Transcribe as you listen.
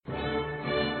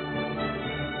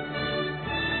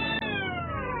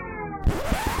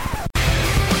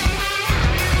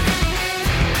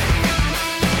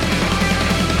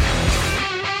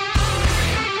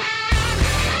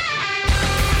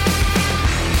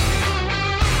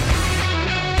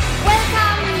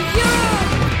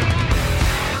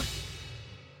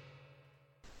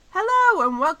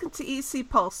welcome to EC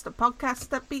Pulse, the podcast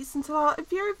that beats into the heart of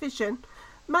Eurovision.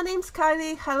 My name's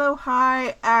Kylie, hello,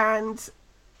 hi, and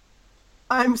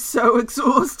I'm so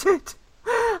exhausted.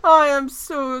 I am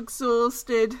so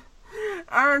exhausted.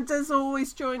 And as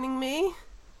always, joining me...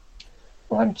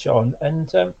 Well, I'm John,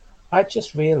 and I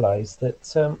just realised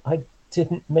that I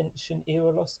didn't mention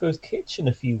Irolosco's Kitchen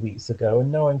a few weeks ago,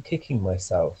 and now I'm kicking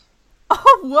myself.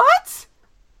 Oh, what?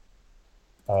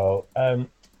 Oh,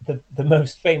 the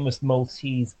most famous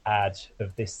Maltese ad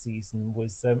of this season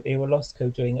was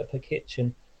Irolosco doing up her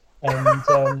kitchen,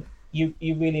 and you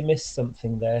really missed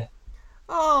something there.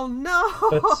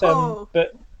 Oh,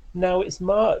 But now it's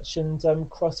March, and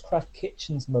Crosscraft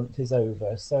Kitchens month is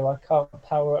over, so I can't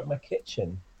power up my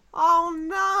kitchen.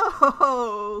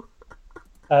 Oh,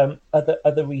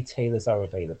 Other retailers are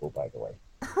available, by the way.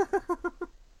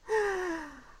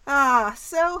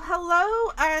 So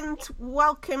hello and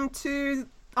welcome to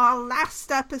our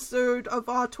last episode of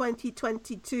our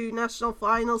 2022 national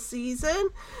final season.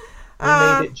 We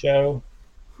made it, Joe.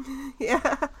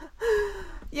 Yeah.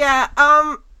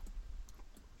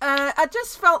 I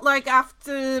just felt like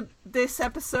after this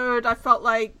episode, I felt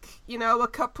like, a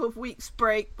couple of weeks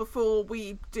break before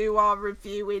we do our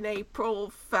review in April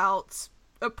felt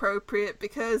appropriate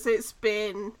because it's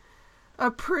been a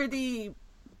pretty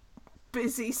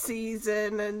busy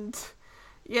season and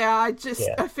I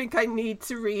think I need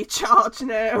to recharge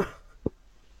now.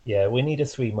 Yeah, we need a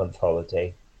 3-month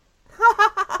holiday.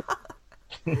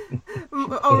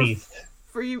 Please.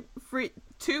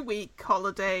 2-week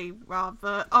holiday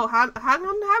rather. Oh, hang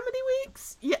on, how many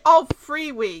weeks?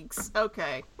 3 weeks.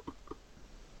 Okay.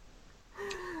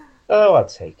 Oh, I'll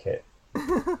take it.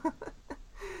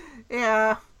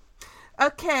 Yeah.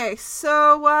 Okay,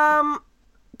 so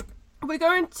we're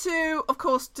going to, of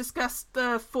course, discuss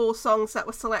the 4 songs that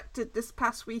were selected this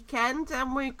past weekend,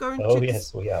 and we're going to...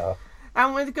 yes, we are.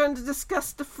 And we're going to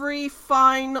discuss the 3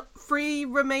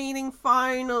 remaining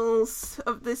finals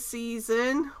of this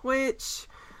season, which,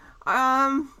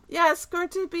 it's going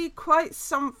to be quite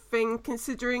something,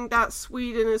 considering that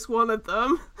Sweden is one of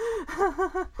them.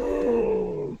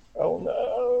 Oh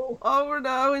no. Oh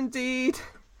no, indeed.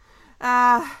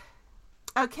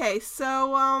 Okay,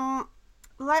 so,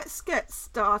 let's get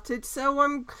started.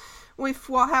 So, with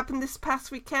what happened this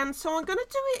past weekend. So I'm going to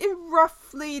do it in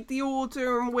roughly the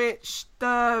order in which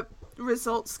the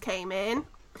results came in.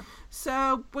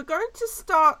 So we're going to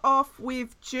start off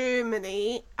with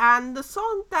Germany, and the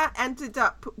song that ended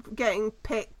up getting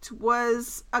picked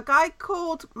was a guy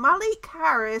called Malik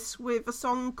Harris with a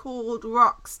song called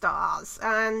Rock Stars,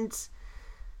 and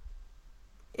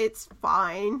it's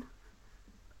fine.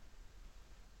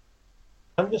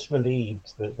 I'm just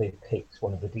relieved that they picked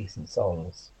one of the decent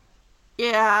songs.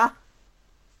 Yeah.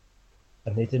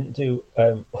 And they didn't do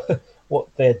what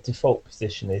their default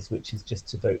position is, which is just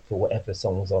to vote for whatever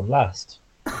song's on last.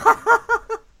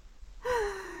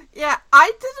 Yeah,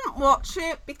 I didn't watch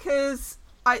it because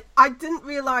I didn't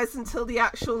realise until the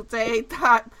actual day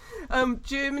that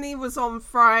Germany was on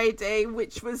Friday,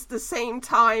 which was the same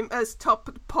time as Top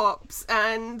of the Pops,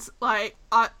 and I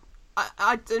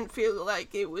didn't feel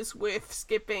like it was worth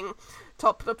skipping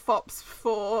Top of the Pops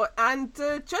for, and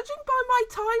judging by my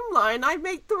timeline, I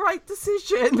made the right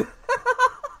decision.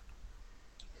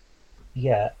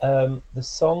 Yeah, the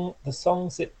song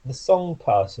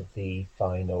part of the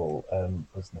final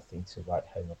was nothing to write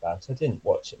home about. I didn't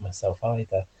watch it myself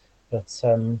either, but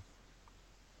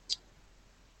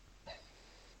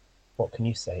what can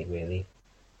you say, really?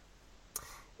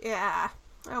 Yeah.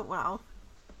 Oh well.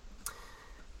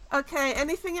 Okay.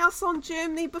 Anything else on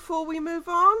Germany before we move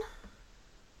on?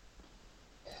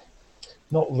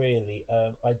 Not really.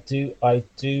 I do.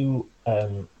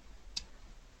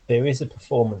 There is a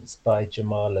performance by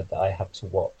Jamala that I have to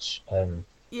watch.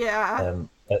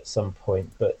 At some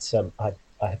point, but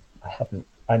I haven't.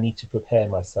 I need to prepare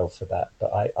myself for that.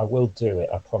 But I will do it.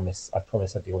 I promise. I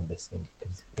promise everyone listening,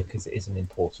 because it is an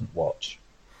important watch.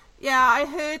 Yeah, I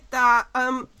heard that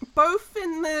both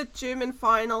in the German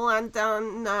final and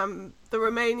on the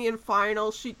Romanian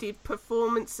final, she did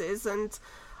performances, and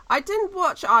I didn't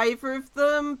watch either of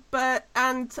them,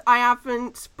 and I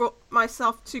haven't brought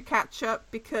myself to catch up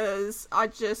because I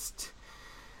just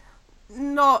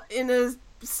not in a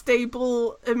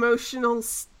stable emotional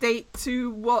state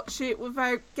to watch it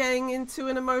without getting into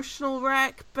an emotional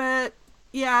wreck. But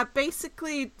yeah,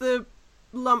 basically the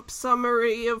lump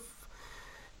summary of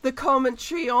the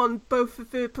commentary on both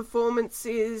of her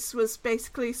performances was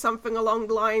basically something along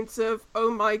the lines of, oh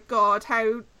my god,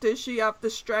 how does she have the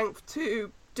strength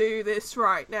to do this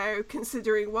right now,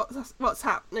 considering what's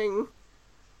happening?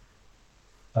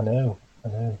 I know.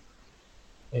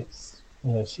 It's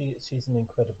she's an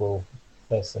incredible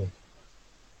person.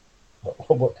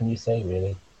 What can you say,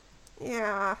 really?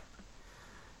 Yeah.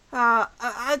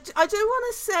 I do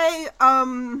want to say,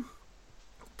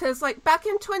 because like back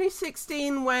in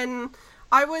 2016 when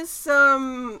I was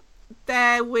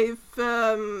there with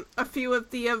a few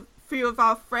of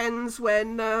our friends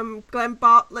when Glenn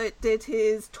Bartlett did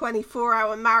his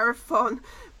 24-hour marathon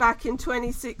back in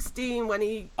 2016 when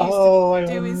he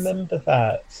remember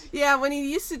that. Yeah, when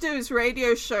he used to do his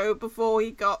radio show before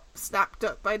he got snapped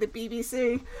up by the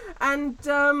BBC. And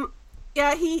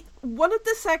one of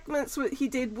the segments he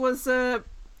did was a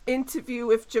interview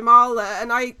with Jamala,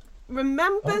 and I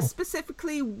remember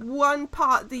specifically one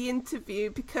part of the interview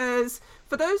because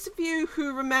for those of you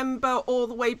who remember all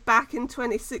the way back in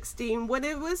 2016 when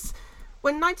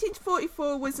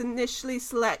 1944 was initially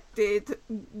selected,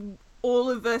 all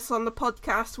of us on the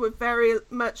podcast were very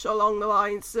much along the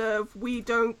lines of we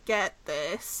don't get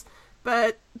this,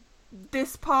 but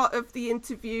this part of the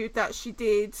interview that she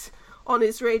did on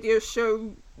his radio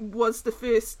show was the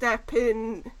first step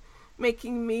in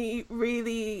making me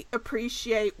really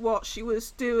appreciate what she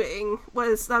was doing.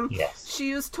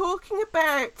 She was talking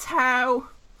about how,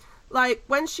 like,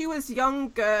 when she was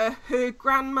younger, her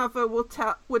grandmother would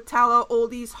tell her all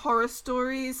these horror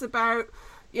stories about,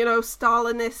 you know,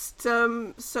 Stalinist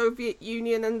Soviet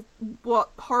Union and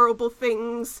what horrible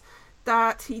things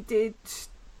that he did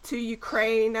to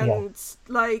Ukraine and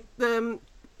like the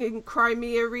in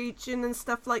Crimea region and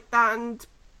stuff like that. And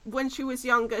when she was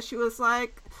younger, she was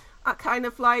like, kind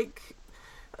of like,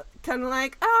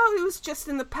 oh, it was just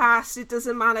in the past, it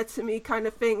doesn't matter to me kind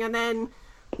of thing. And then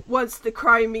once the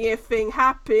Crimea thing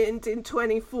happened in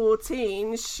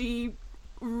 2014, she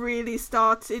really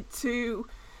started to,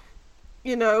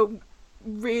 you know,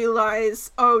 realize,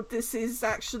 oh, this is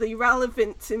actually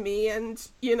relevant to me, and,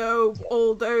 you know,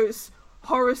 all those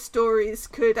horror stories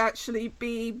could actually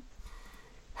be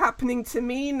happening to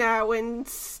me now,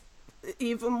 and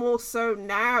even more so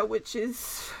now, which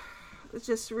is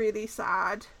just really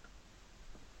sad.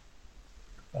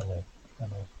 I know.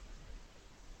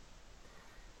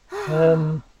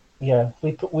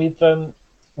 We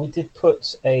did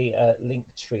put a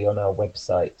link tree on our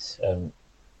website.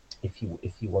 If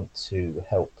you want to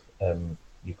help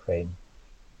Ukraine,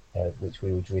 which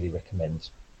we would really recommend.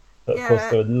 But of course,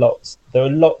 there are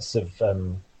lots of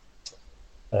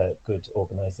good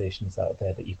organisations out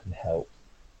there that you can help.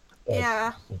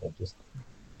 Just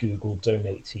Google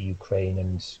donate to Ukraine,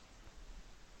 and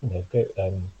go.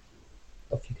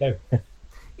 Off you go.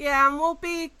 Yeah, and we'll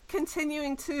be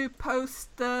continuing to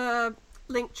post the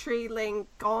Linktree link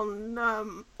on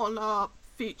our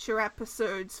future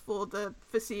episodes for the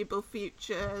foreseeable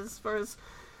future, for as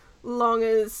long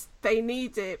as they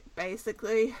need it,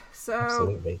 basically. So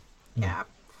absolutely. Yeah.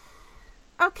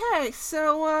 Okay,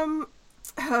 so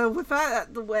with that out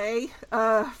of the way,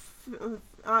 oh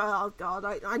god,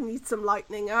 I need some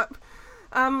lightening up.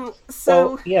 We'll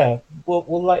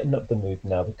lighten up the mood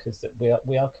now, because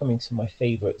we are coming to my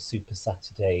favourite Super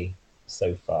Saturday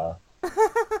so far,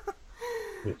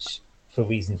 which for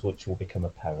reasons which will become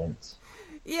apparent.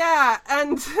 Yeah,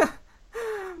 and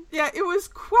it was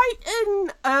quite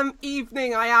an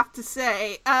evening, I have to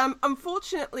say.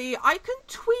 Unfortunately, I couldn't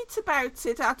tweet about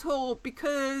it at all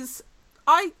because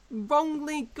I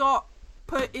wrongly got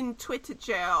put in Twitter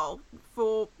jail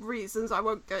for reasons I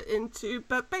won't get into,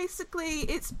 but basically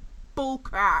it's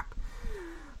bullcrap.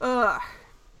 Ugh.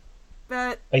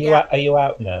 But are you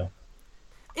out now?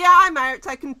 Yeah, I'm out.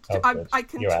 I can I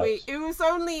can You're tweet. Out. It was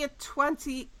only a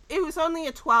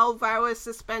 12-hour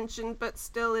suspension, but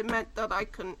still it meant that I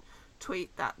couldn't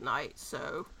tweet that night,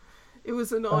 so it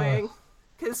was annoying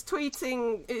because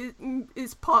tweeting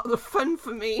is part of the fun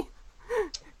for me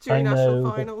during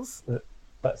national finals.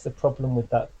 That's the problem with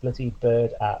that bloody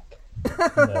Bird app.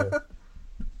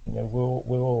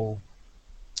 We're all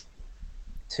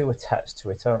too attached to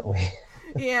it, aren't we?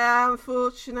 Yeah,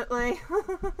 unfortunately.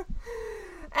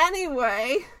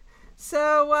 Anyway,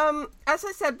 so as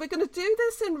I said, we're going to do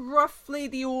this in roughly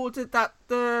the order that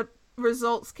the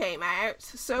results came out.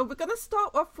 So we're going to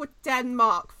start off with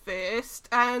Denmark first,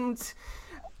 and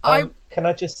can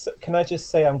I just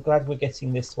say I'm glad we're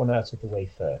getting this one out of the way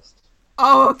first.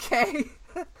 Oh, okay.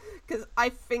 Because I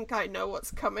think I know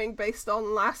what's coming based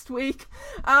on last week.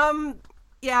 I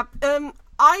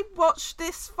watched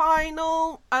this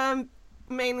final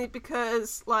mainly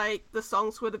because like the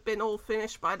songs would have been all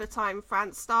finished by the time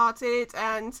France started,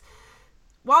 and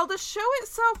while the show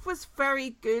itself was very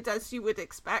good, as you would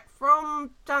expect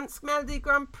from Dansk Melody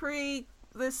Grand Prix,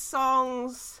 the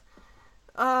songs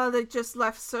they just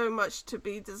left so much to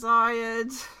be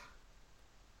desired.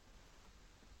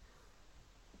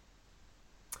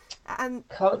 And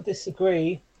can't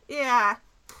disagree. yeah,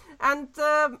 and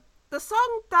the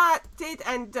song that did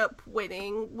end up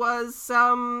winning was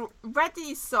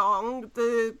Reddy's song,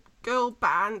 the girl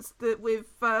band that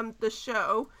with the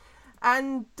show,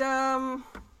 and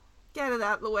get it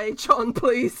out of the way, John,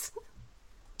 please.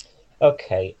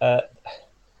 Okay,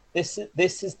 this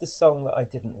is the song that I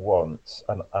didn't want,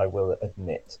 and I will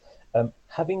admit.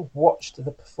 Having watched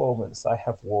the performance, I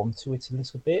have warmed to it a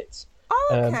little bit. Oh,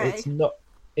 okay.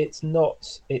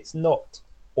 It's not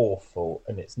awful,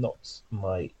 and it's not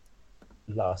my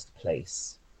last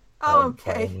place Oh,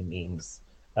 by okay. any means.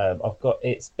 I've got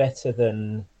it's better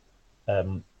than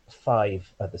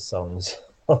five other songs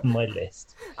on my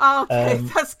list. Oh, okay, Um,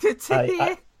 that's good to I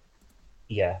hear.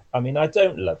 Yeah, I mean, I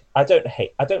don't love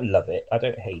it. I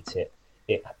don't hate it.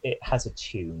 It has a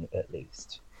tune at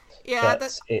least, Yeah, that.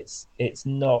 but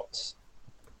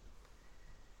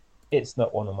it's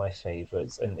not one of my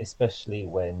favorites, and especially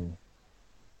when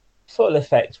Full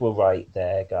Effect were right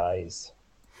there, guys.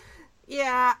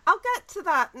 Yeah, I'll get to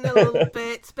that in a little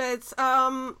bit, but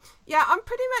yeah, I'm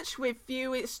pretty much with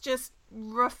you. It's just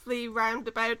roughly round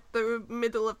about the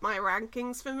middle of my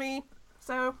rankings for me.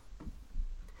 So,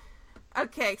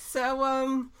 okay,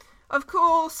 so of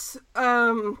course,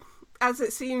 as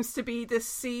it seems to be this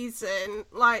season,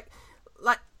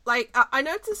 I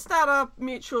noticed that our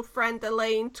mutual friend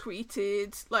Elaine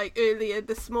tweeted like earlier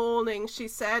this morning. She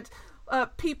said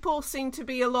people seem to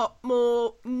be a lot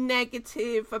more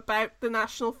negative about the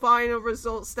national final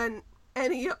results than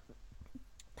any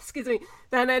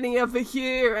than any other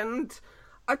year, and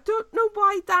I don't know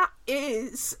why that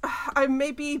is. I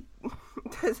maybe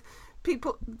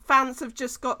fans have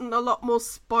just gotten a lot more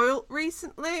spoilt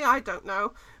recently. I don't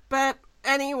know, but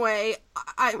anyway,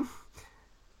 I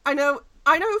know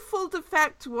Full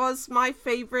Defect was my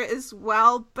favourite as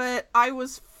well, but I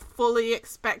was fully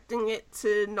expecting it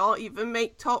to not even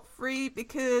make top three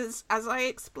because, as I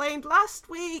explained last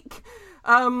week,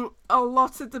 a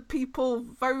lot of the people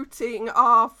voting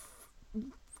are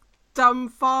dumb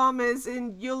farmers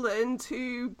in Yuland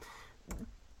who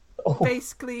Oh,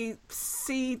 basically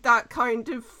see that kind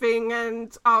of thing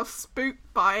and are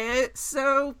spooked by it.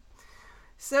 So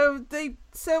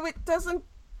it doesn't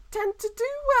tend to do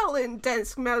well in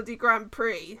Dansk Melody Grand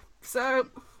Prix. So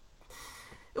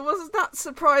it wasn't that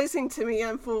surprising to me,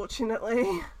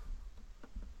 unfortunately.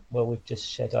 well, we've just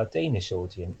shed our Danish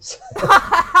audience.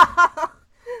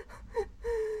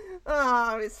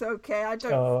 Oh, it's okay. I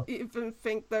don't Oh, even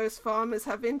think those farmers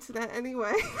have internet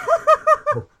anyway.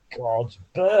 oh God,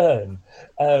 burn!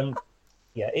 Um,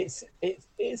 yeah, it's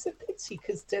a pity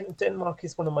because Denmark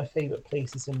is one of my favourite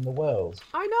places in the world.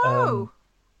 I Um, know.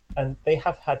 and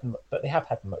but they have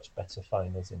had much better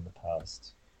finals in the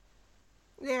past.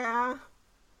 Yeah.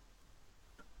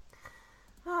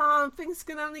 Things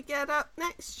can only get up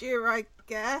next year, I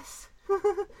guess.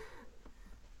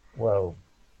 Well,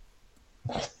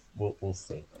 we'll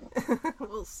see.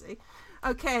 We'll see.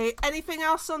 Okay, anything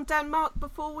else on Denmark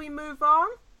before we move on?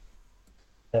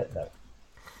 No.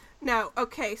 No,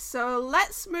 okay, so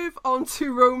let's move on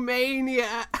to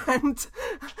Romania. And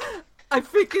I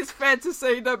think it's fair to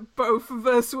say that both of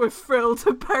us were thrilled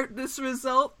about this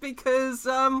result because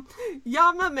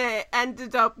Yamame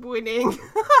ended up winning.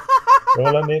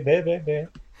 Roll me, baby.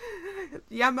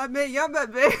 Yamame,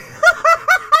 Yamame.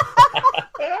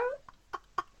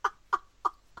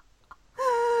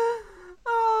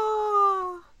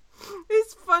 Oh,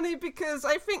 it's funny because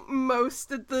I think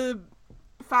most of the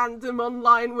fandom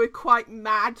online were quite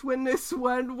mad when this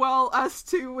won, while us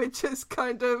two were just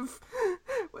kind of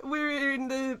we were in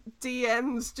the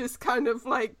DMs just kind of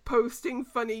like posting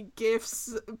funny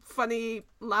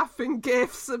laughing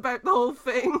gifs about the whole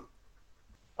thing.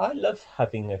 I love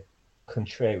having a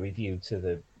contrary view to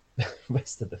the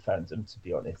rest of the fandom, to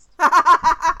be honest.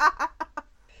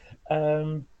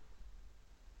 Um,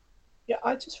 yeah,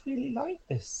 I just really like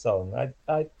this song.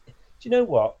 Do you know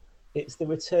what? It's the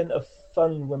return of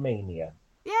fun Romania,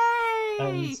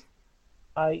 and Yay!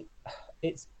 I,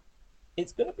 it's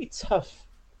it's going to be tough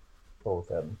for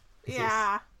them because it's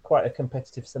Yeah. quite a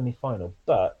competitive semi-final.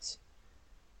 But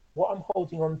what I'm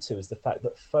holding on to is the fact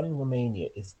that Fun Romania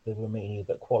is the Romania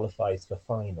that qualifies for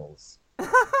finals.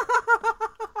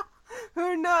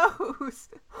 Who knows?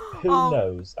 Who Oh,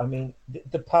 knows? I mean,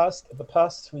 the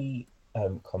past three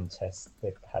contests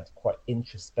they've had quite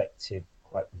introspective,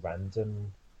 quite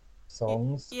random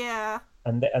songs, yeah.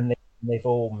 they've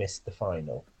all missed the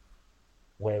final.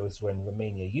 Whereas when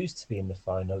Romania used to be in the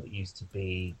final, it used to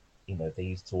be, they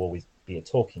used to always be a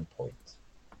talking point.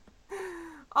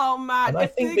 Oh man, And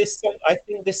if they I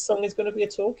think this song is going to be a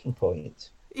talking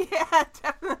point. yeah,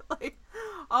 definitely.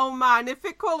 Oh man, if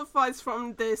it qualifies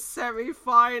from this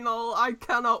semi-final, I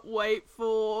cannot wait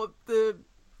for the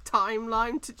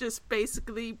timeline to just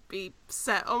basically be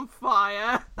set on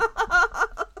fire.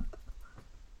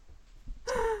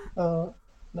 Now,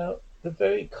 the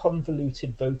very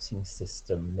convoluted voting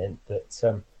system meant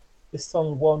that this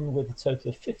song won with a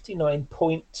total of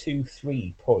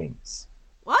 59.23 points.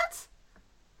 What?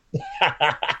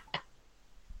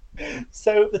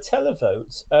 So the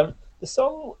televote, the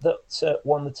song that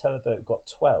won the televote got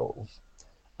 12,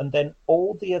 and then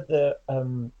all the other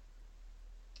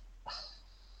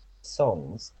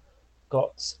songs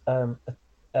got their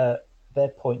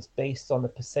points based on the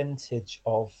percentage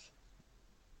of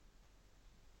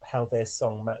how their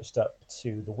song matched up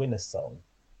to the winner song.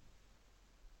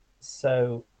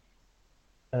 So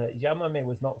Yamame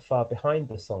was not far behind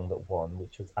the song that won,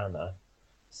 which was Anna.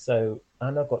 So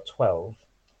Anna got 12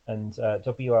 and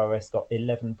WRS got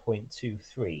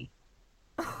 11.23.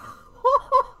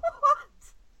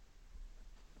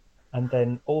 And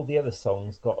then all the other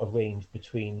songs got a range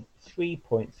between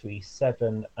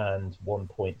 3.37 and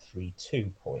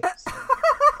 1.32 points.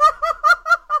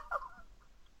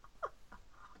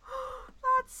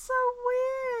 That's so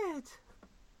weird.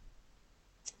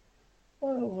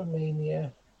 Oh,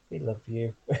 Romania, we love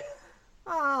you.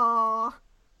 Oh.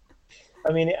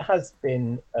 I mean, it has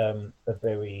been a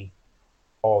very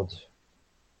odd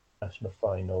national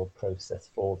final process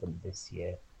for them this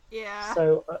year. Yeah.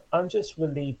 So I'm just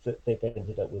relieved that they've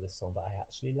ended up with a song that I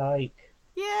actually like.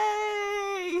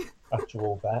 Yay! After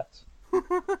all that.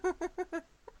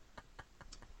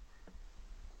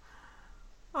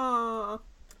 Oh.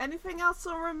 Anything else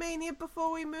on Romania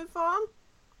before we move on?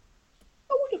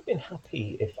 I would have been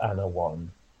happy if Anna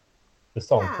won. The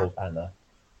song called Anna.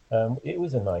 It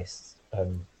was a nice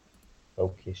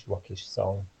folkish, rockish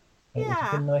song. It would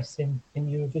have been nice in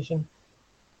Eurovision.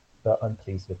 But I'm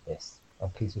pleased with this. I'm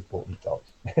pleased with what we got.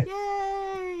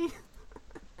 Yay!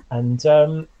 And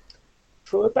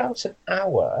for about an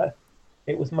hour,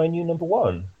 it was my new number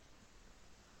one.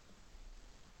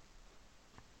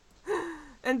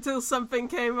 Until something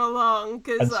came along.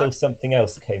 Until something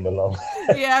else came along.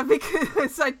 Yeah,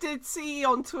 because I did see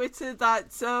on Twitter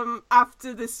that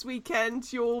after this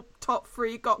weekend, your top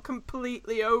three got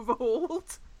completely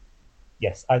overhauled.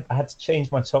 Yes, I had to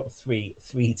change my top three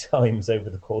times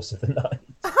over the course of the night.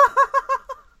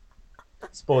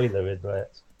 Spoiler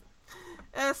alert.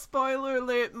 Spoiler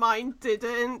alert, mine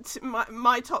didn't.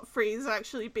 My top three has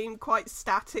actually been quite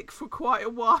static for quite a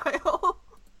while.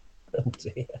 Oh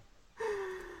dear.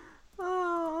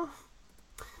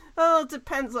 Oh,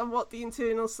 depends on what the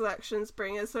internal selections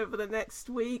bring us over the next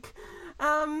week.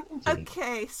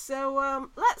 Okay, so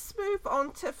let's move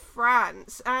on to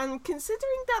France. And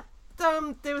considering that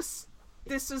this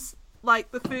was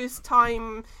like the first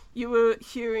time you were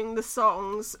hearing the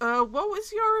songs, what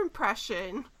was your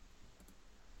impression?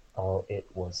 Oh, it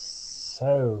was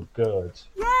so good.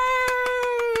 Yay!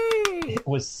 It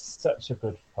was such a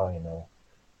good final.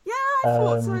 Yeah, I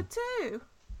thought so too.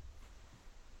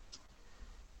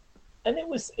 And it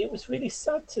was really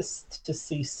sad to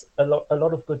see a lot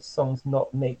of good songs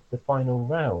not make the final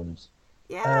round.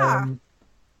 Yeah.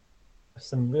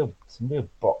 Some real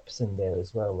bops in there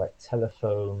as well, like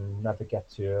Telephone,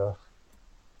 Navigateur.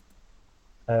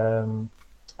 I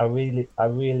really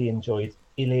enjoyed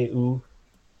Il est où.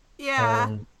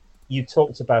 Yeah. You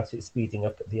talked about it speeding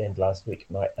up at the end last week,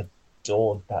 and I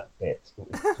adored that bit. It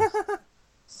was just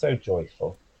so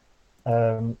joyful.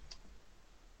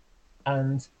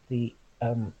 And the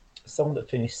song that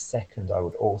finished second, I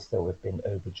would also have been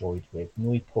overjoyed with,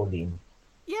 Nuit Pauline.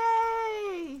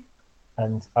 Yay!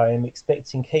 And I am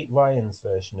expecting Kate Ryan's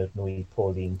version of Nuit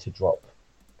Pauline to drop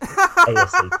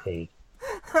ASAP.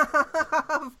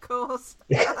 Of course.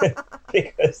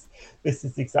 Because this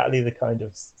is exactly the kind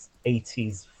of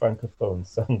 80s francophone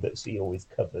song that she always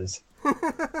covers.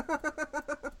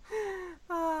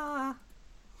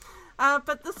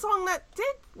 But the song that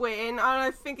did win, and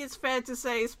I think it's fair to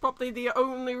say is probably the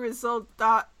only result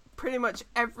that pretty much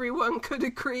everyone could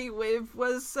agree with,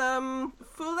 was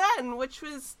Foulaine, which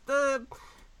was the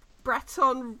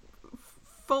Breton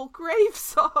folk rave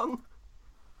song.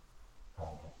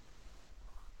 Oh,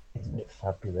 isn't it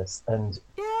fabulous? And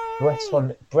Yay!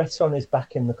 Breton is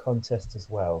back in the contest as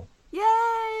well.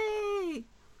 Yay!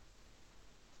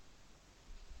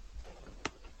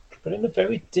 But in a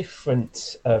very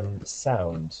different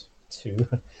sound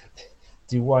to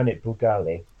Duane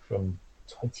Bugali from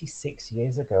 26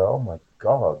 years ago. Oh my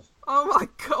god. Oh my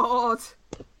god.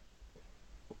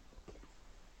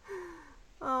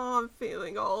 Oh, I'm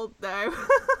feeling old now.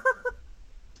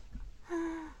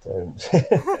 Don't.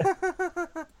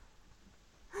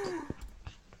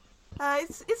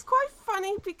 It's quite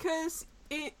funny because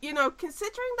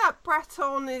considering that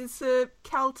Breton is a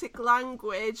Celtic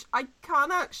language, I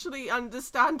can't actually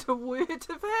understand a word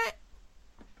of it.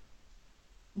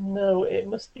 No, it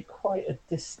must be quite a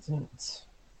distant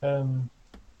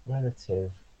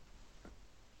relative.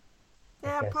 I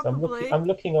Yeah, guess probably. I'm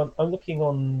looking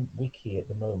on Wiki at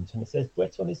the moment, and it says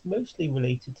Breton is mostly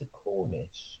related to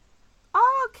Cornish,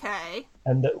 Okay.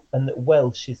 and that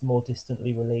Welsh is more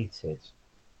distantly related.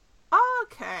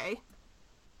 Okay.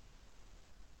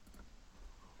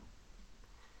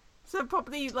 So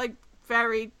probably like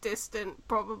very distant,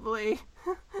 probably.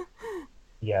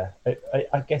 Yeah,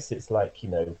 I guess it's like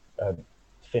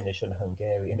Finnish and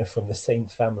Hungarian are from the same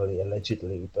family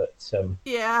allegedly, but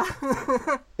Yeah.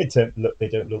 they don't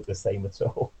look the same at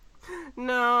all.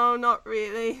 No, not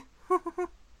really.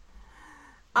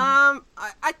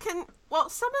 I can. Well,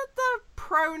 some of the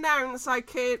pronouns I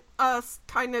could are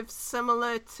kind of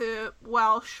similar to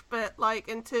Welsh, but like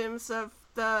in terms of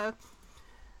the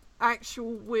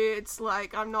actual words,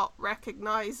 like I'm not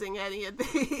recognizing any of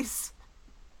these.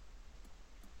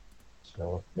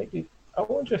 So maybe I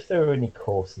wonder if there are any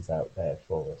courses out there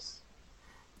for us.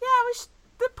 Yeah,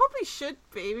 there probably should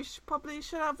be. We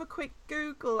should have a quick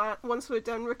Google at once we're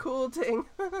done recording.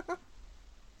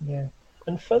 Yeah.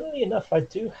 And funnily enough, I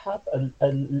do have a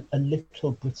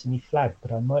little Brittany flag,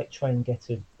 but I might try and get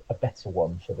a better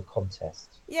one for the contest.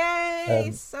 Yay!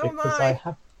 So am Because I I.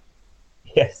 have,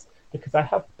 yes, because I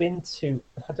have been to,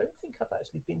 I don't think I've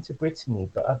actually been to Brittany,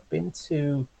 but I've been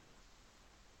to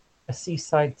a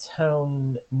seaside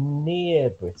town near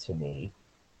Brittany,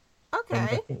 and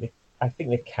Okay. I think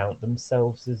they count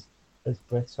themselves as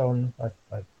Breton. I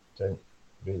don't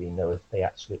really know if they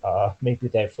actually are. Maybe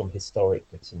they're from historic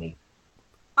Brittany.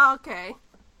 Okay.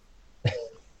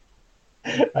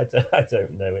 I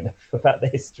don't know enough about the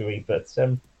history, but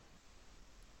yeah,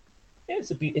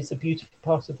 it's a beautiful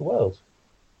part of the world.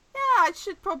 Yeah, I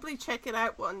should probably check it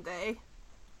out one day.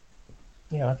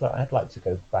 Yeah, I'd like to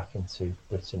go back into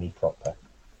Brittany proper.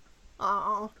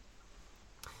 Oh.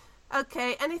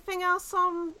 Okay, anything else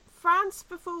on France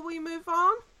before we move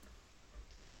on?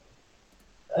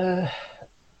 Uh,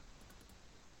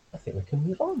 I think we can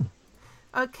move on.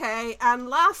 Okay, and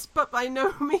last but by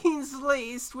no means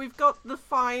least, we've got the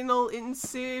final in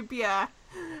Serbia.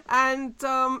 And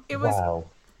it was Wow.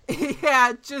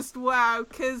 yeah, just wow,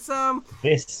 because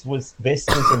This was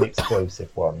an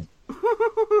explosive one.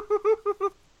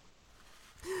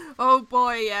 oh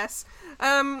boy, yes.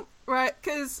 Right,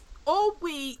 because all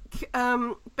week,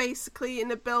 basically in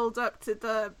the build up to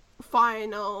the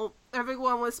final,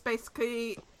 everyone was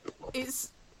basically,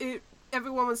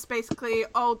 everyone was basically,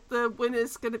 oh, the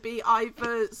winner's going to be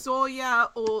either Zoya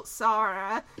or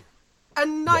Sarah,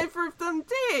 and neither of them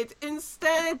did.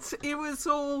 Instead, it was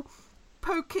all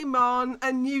Pokemon,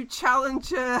 a new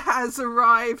challenger has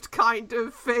arrived kind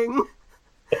of thing.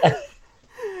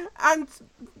 And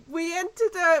we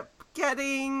ended up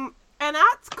getting an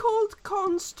act called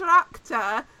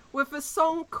Constructor with a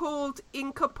song called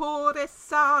Incorpore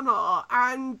Sano,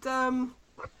 and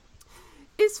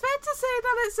it's fair to say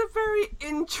that it's a very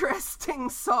interesting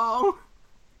song.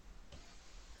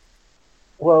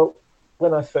 Well,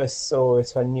 when I first saw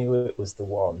it, I knew it was the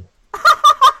one.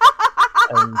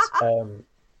 And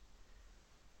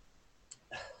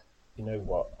you know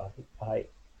what?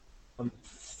 I'm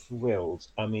thrilled.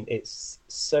 I mean, it's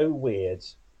so weird,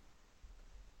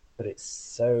 but it's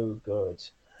so good.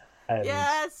 And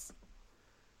Yes.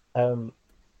 you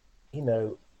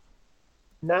know,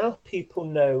 now people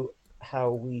know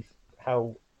how we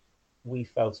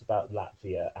felt about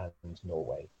Latvia and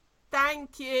Norway.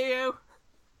 Thank you.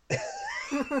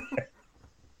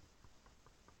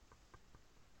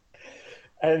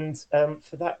 And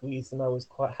for that reason, I was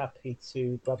quite happy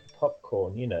to grab the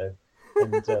popcorn,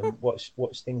 and watch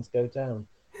things go down.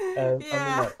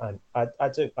 Yeah. I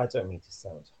don't mean to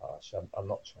sound harsh. I'm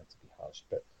not trying to be harsh,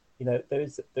 but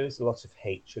there's a lot of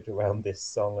hatred around this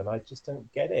song, and I just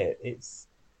don't get it. This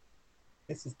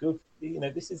is good.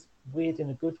 This is weird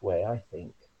in a good way, I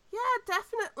think. Yeah,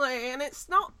 definitely. And it's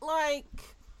not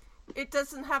like it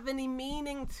doesn't have any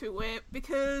meaning to it,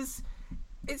 because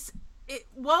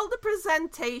while the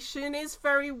presentation is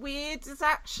very weird, it's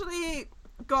actually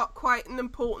got quite an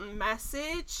important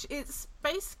message. It's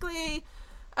basically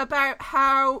about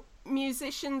how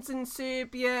musicians in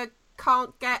Serbia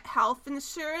can't get health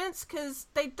insurance because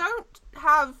they don't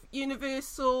have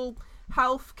universal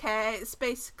health care. It's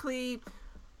basically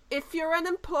if you're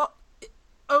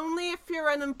only if you're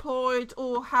unemployed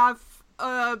or have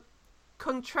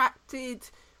contracted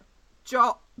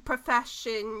job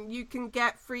profession, you can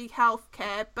get free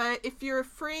healthcare, but if you're a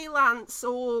freelance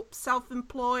or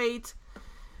self-employed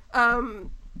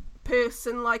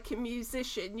person like a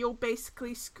musician, you're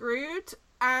basically screwed.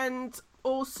 And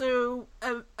also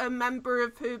a member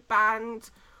of her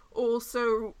band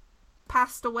also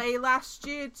passed away last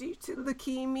year due to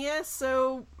leukemia,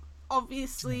 so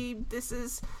obviously this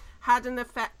has had an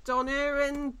effect on her.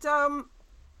 And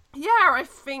I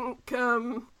think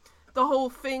the whole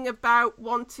thing about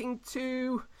wanting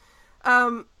to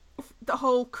the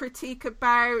whole critique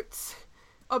about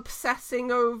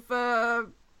obsessing over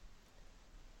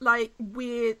like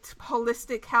weird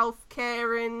holistic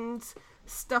healthcare and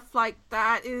stuff like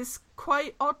that is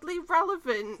quite oddly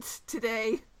relevant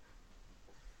today.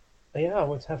 Yeah, I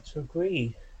would have to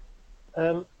agree.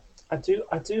 I do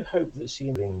hope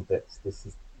that that this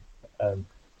is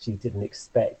she didn't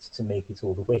expect to make it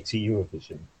all the way to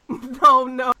Eurovision.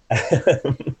 No.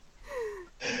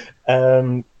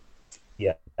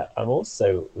 Yeah, I'm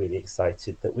also really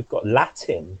excited that we've got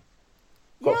Latin.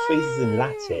 Got phrases in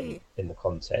Latin in the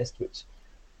contest, which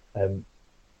the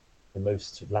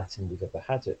most Latin we've ever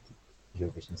had at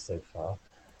Eurovision so far.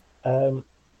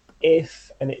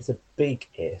 If, and it's a big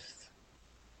if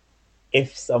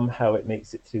somehow it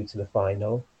makes it through to the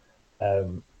final,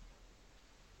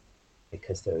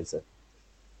 because there is a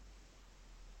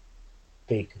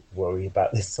big worry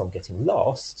about this song getting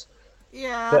lost.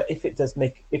 Yeah. But if it does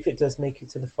make it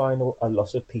to the final, a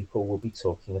lot of people will be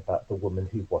talking about the woman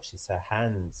who washes her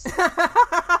hands.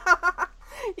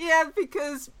 Yeah,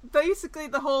 because basically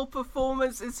the whole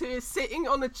performance is her sitting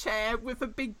on a chair with a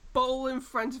big bowl in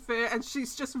front of her, and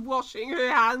she's just washing her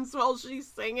hands while she's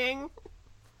singing.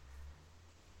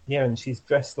 Yeah, and she's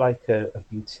dressed like a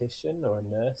beautician or a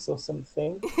nurse or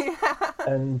something. Yeah.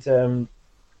 And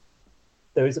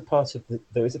there is a part of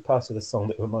the song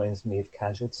that reminds me of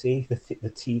Casualty, the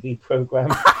TV program,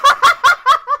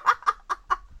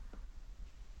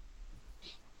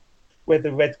 where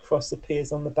the Red Cross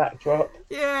appears on the backdrop.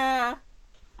 Yeah.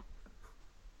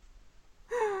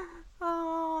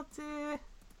 Oh dear.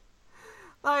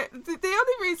 Like the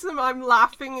only reason I'm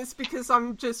laughing is because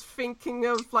I'm just thinking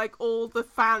of like all the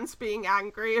fans being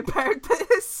angry about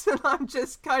this, and I'm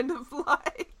just kind of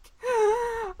like,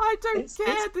 I don't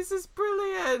care. This is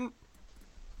brilliant.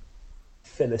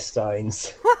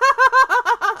 Philistines.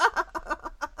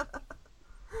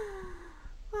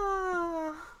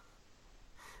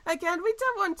 Again, we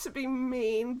don't want to be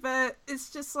mean, but it's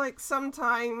just like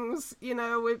sometimes,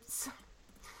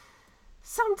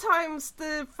 sometimes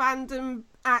the fandom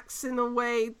acts in a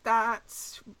way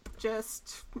that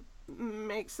just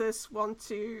makes us want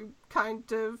to kind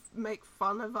of make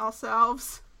fun of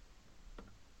ourselves.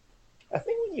 I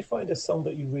think when you find a song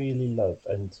that you really love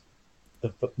and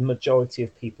the majority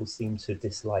of people seem to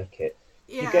dislike it,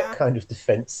 you get kind of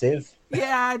defensive.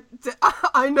 Yeah,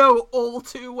 I know all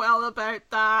too well about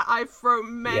that. I've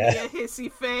thrown many a hissy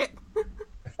fit.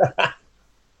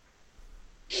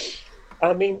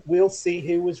 I mean, we'll see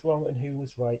who was wrong and who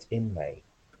was right in May.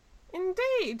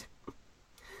 Indeed.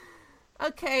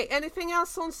 Okay, anything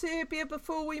else on Serbia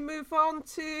before we move on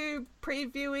to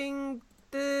previewing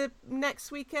the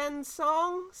next weekend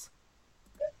songs?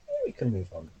 Yeah, we can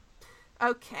move on.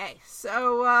 Okay,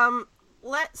 so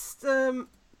let's move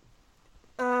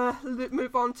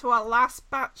on to our last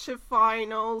batch of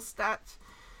finals that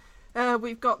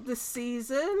we've got this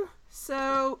season.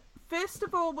 So first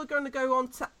of all, we're going to go on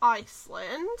to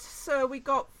Iceland. So we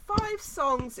got 5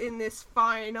 songs in this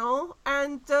final,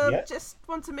 and just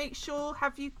want to make sure,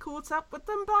 have you caught up with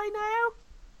them by now?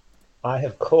 I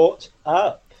have caught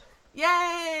up.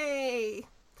 Yay!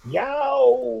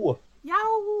 Yow!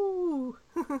 Yow!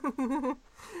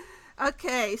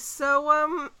 Okay,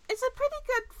 so it's a pretty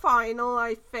good final,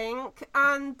 I think,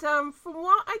 and from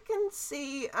what I can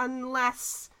see,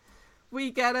 unless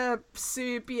we get a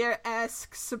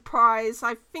Serbia-esque surprise,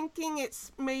 I'm thinking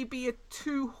it's maybe a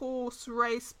 2-horse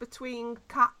race between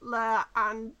Katla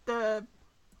and the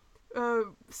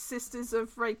Sisters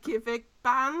of Reykjavik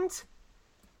band.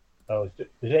 Oh,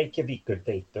 Reykjavik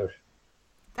Dater.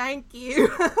 Thank you.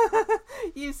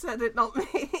 You said it, not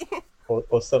me.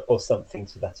 Or something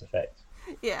to that effect.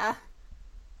 Yeah.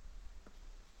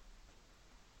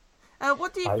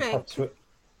 What do you think?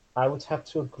 I would have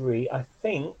to agree. I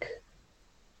think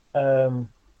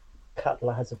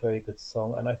Katla has a very good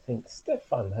song, and I think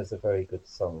Stefan has a very good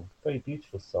song, very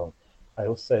beautiful song. I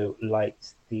also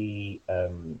liked the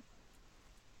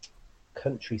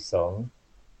country song,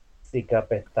 Sigga,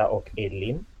 Betta och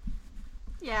Elin.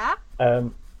 Yeah.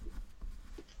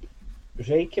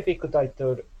 Reykjavik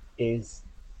Dator is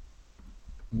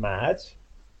mad,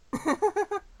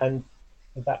 and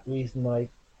for that reason, I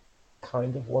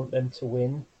kind of want them to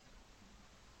win.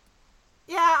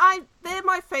 Yeah, they're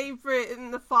my favourite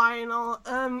in the final,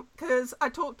 because I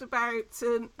talked about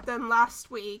them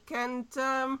last week, and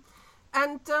I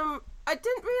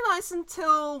didn't realise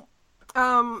until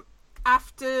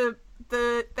after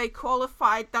they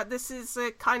qualified that this is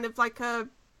a kind of like a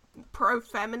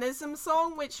pro-feminism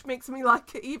song, which makes me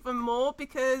like it even more,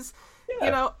 because Yeah.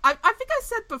 you know, I think I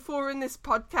said before in this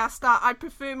podcast that I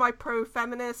prefer my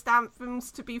pro-feminist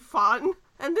anthems to be fun,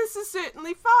 and this is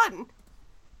certainly fun.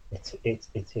 It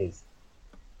is.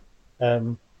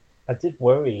 I did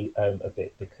worry a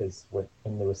bit because when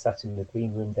they were sat in the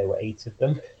green room, there were 8 of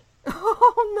them.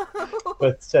 Oh no!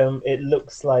 But it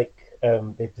looks like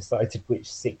they've decided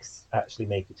which 6 actually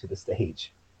make it to the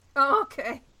stage. Oh,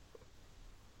 okay.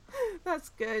 That's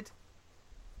good.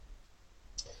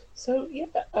 So yeah,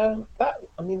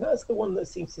 that's the one that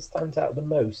seems to stand out the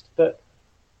most. But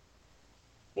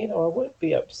I won't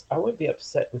be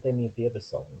upset with any of the other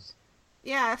songs.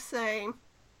 Yeah, same.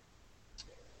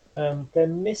 They're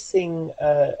missing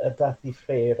a Dathi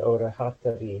Freyr or a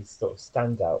Hatari sort of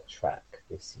standout track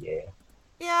this year.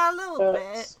 Yeah, a little But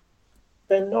bit.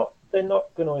 they're not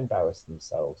going to embarrass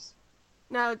themselves.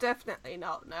 No, definitely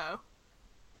not, no.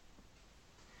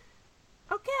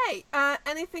 Okay,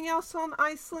 anything else on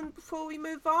Iceland before we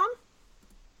move on?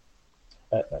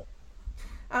 No.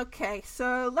 Okay,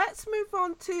 so let's move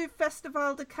on to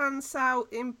Festival de Canção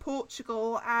in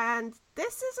Portugal, and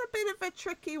this is a bit of a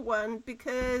tricky one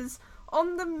because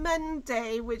on the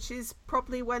Monday, which is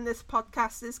probably when this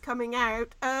podcast is coming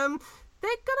out, they're gonna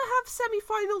have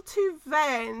semi-final 2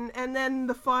 then, and then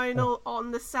the final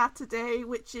on the Saturday,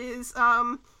 which is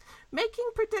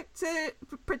making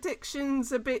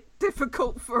predictions a bit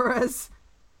difficult for us.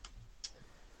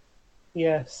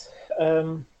 Yes,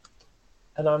 and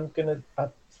I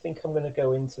think I'm gonna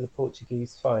go into the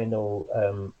Portuguese final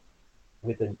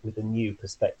with a new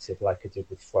perspective, like I did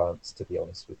with France. To be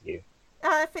honest with you,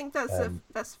 I think that's a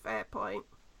fair point.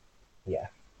 yeah.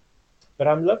 But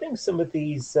I'm loving some of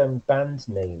these band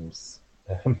names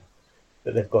that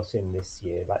they've got in this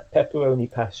year, like Pepperoni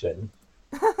Passion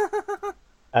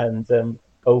and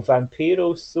O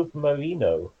Vampiro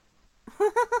Submarino.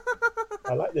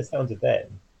 I like the sound of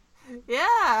them.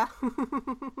 Yeah.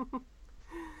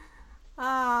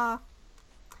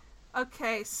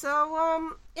 Okay,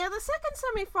 so yeah, the second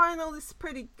semi-final is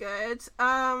pretty good.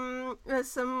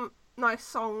 There's some nice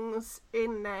songs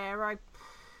in there.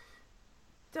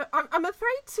 I'm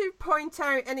afraid to point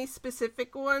out any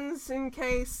specific ones in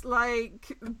case,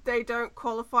 like, they don't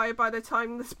qualify by the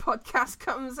time this podcast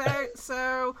comes out.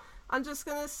 So I'm just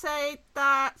gonna say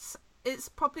that it's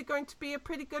probably going to be a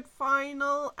pretty good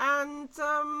final, and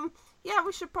yeah,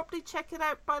 we should probably check it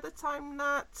out by the time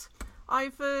that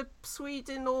either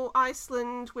Sweden or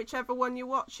Iceland, whichever one you're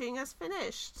watching, has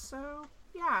finished. So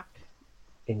yeah.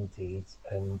 Indeed,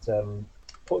 and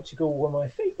Portugal were my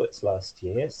favourites last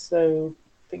year, so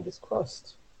fingers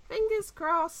crossed. Fingers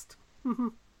crossed.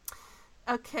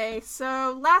 Okay,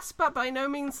 so last but by no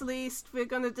means least, we're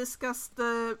going to discuss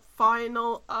the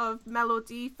final of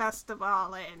Melody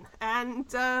Festivalen.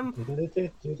 And, and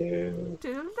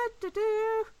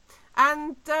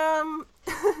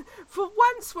for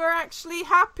once, we're actually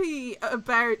happy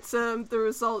about the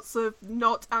results of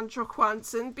Not Andrew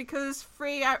Quanten, because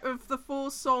 3 out of the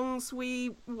 4 songs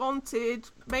we wanted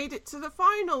made it to the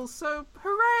final. So,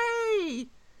 hooray!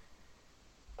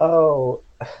 Oh,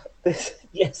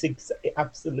 yes,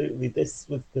 absolutely. This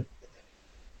was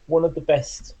one of the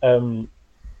best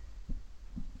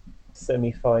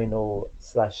semi-final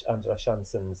 / Andra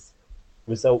Chansons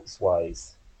results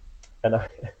wise, and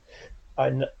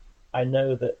I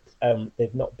know that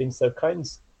they've not been so kind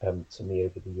to me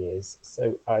over the years.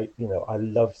 So I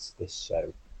loved this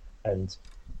show, and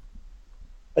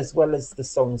as well as the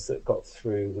songs that got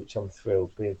through, which I'm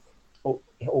thrilled with.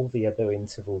 All the other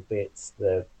interval bits,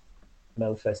 the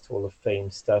Melfest Hall of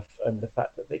Fame stuff, and the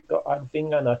fact that they got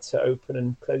Advingana to open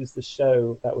and close the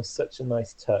show, that was such a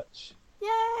nice touch.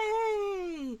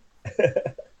 Yay!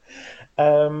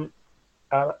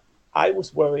 I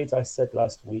was worried, I said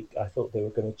last week, I thought they were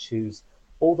going to choose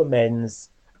all the men's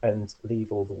and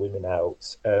leave all the women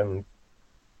out.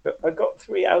 But I got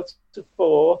 3 out of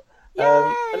 4.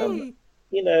 Yay!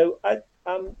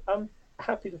 And I'm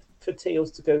happy for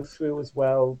Teals to go through as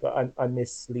well, but I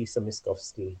miss Lisa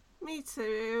Miskovsky. Me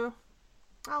too.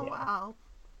 Oh, yeah. Wow.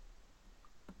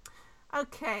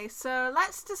 Okay, so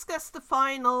let's discuss the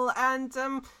final. And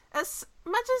as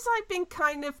much as I've been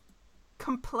kind of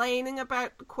complaining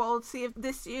about the quality of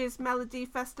this year's Melody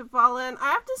Festival, and I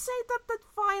have to say that the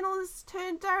final has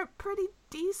turned out pretty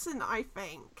decent, I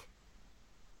think.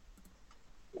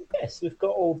 Yes, we've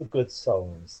got all the good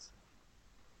songs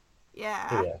Yeah.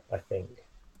 here, I think.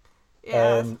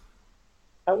 Yeah. Um,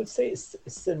 I would say it's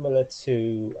similar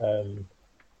to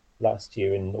last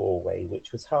year in Norway,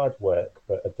 which was hard work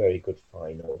but a very good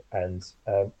final. And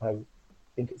I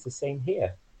think it's the same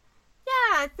here.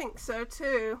 Yeah, I think so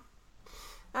too.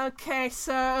 Okay,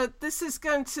 so this is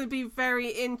going to be very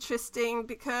interesting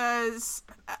because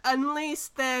unless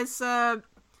there's a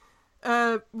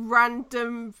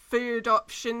random food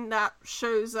option that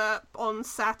shows up on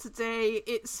Saturday,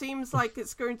 it seems like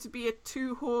it's going to be a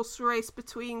two-horse race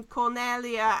between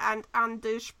Cornelia and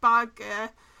Anders Bagge,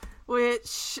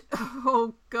 which,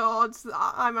 oh god,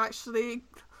 I'm actually,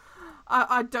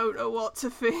 I don't know what to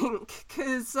think,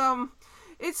 because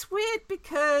it's weird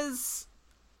because,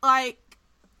 like,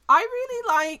 I really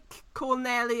like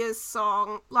Cornelia's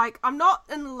song. Like, I'm not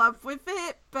in love with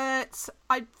it, but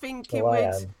I think it Oh, I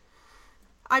would. am.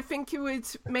 I think it would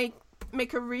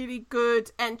make a really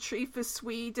good entry for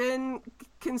Sweden,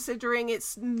 considering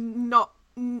it's not.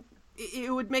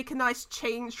 It would make a nice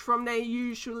change from their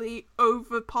usually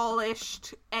over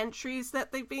polished entries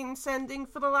that they've been sending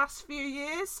for the last few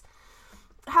years.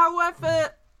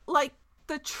 However, like,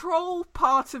 the troll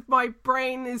part of my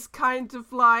brain is kind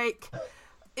of like,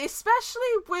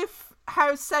 especially with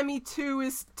how Semi 2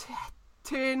 is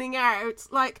turning out,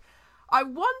 like, I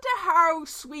wonder how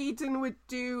Sweden would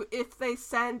do if they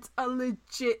sent a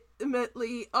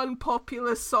legitimately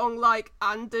unpopular song like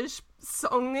Anders'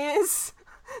 song is.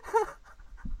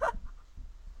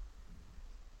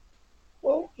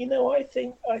 Well, I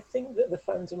think that the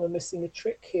fandom are missing a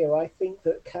trick here. I think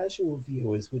that casual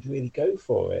viewers would really go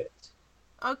for it.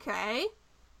 Okay.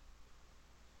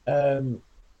 Um,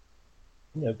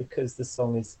 because the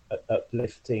song is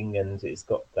uplifting and it's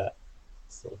got that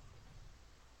sort of.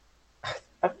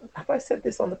 Have I said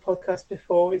this on the podcast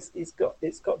before? It's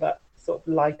got that sort of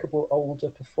likable older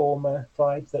performer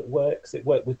vibe that works. It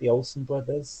worked with the Olsen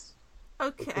brothers.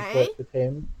 It could Okay. work with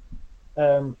him.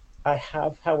 I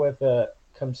have, however,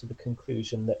 come to the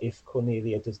conclusion that if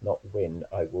Cornelia does not win,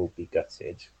 I will be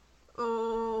gutted.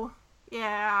 Oh,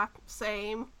 yeah,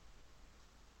 same.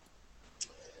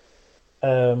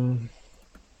 Um,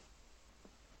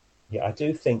 yeah, I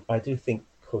do think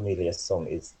Cornelia's song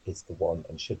is the one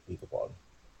and should be the one.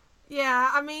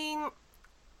 Yeah, I mean,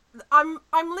 I'm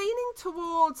leaning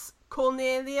towards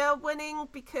Cornelia winning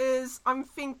because I'm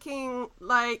thinking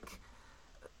like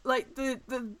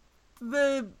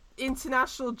the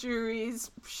international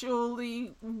juries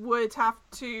surely would have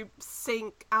to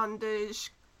sink Anders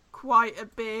quite a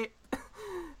bit.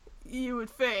 You would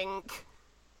think.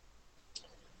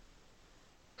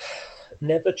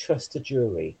 Never trust a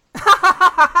jury.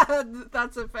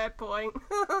 That's a fair point.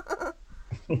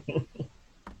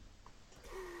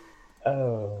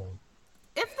 Oh,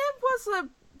 If there was a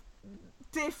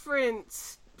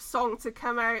different song to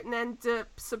come out and end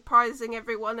up surprising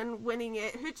everyone and winning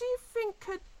it, who do you think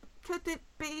could it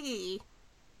be?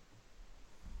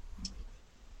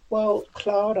 well,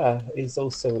 Clara is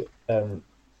also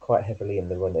quite heavily in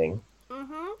the running.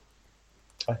 Mhm.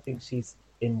 I think she's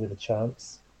in with a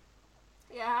chance.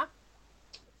 Yeah.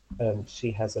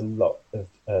 She has a lot of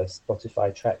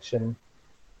Spotify traction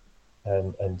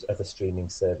and other streaming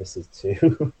services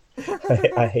too.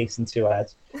 I hasten to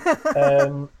add.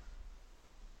 Um,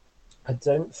 I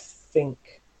don't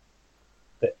think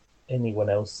that anyone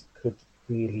else could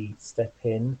really step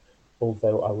in,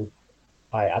 although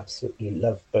I absolutely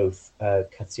love both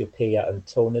Cassiopeia and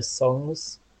Tona's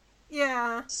songs.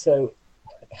 Yeah. So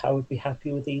I would be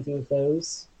happy with either of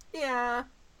those. Yeah.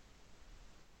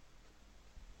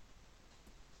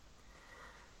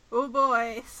 Oh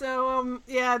boy. So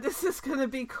yeah, this is going to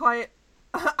be quite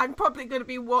I'm probably going to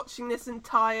be watching this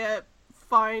entire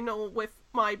final with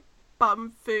my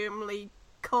bum firmly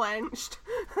clenched.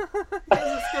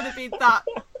 It's going to be that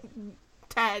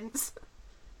tense.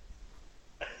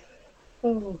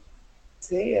 Oh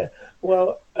dear.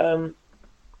 Well,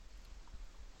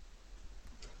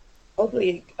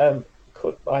 oddly,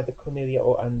 either Cornelia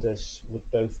or Anders would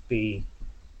both be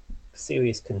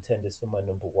serious contenders for my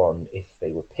number one if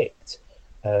they were picked.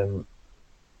 Um,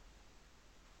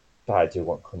 but I do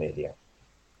want Cornelia.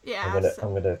 I'm Yeah, gonna, so,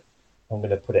 I'm gonna, I'm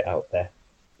gonna put it out there.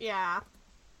 yeah.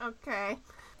 Okay.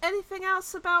 Anything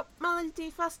else about Melody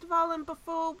Festival and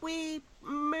before we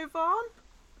move on?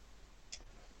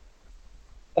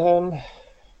 Um,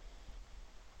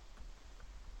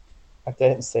 I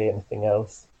don't say anything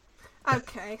else.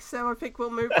 Okay, so I think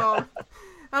we'll move on.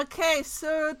 Okay,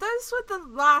 so those were the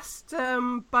last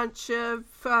bunch of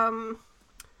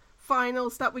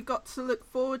finals that we got to look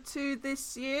forward to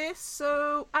this year.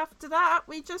 So after that,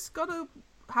 we just got to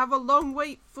have a long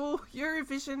wait for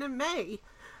Eurovision in May.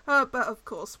 But of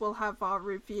course, we'll have our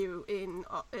review in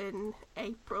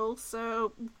April,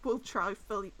 so we'll try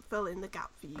fill in the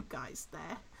gap for you guys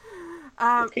there.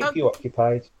 We'll keep you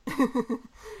occupied.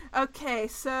 Okay,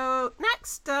 so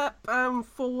next up,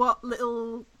 for what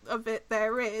little of it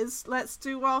there is, let's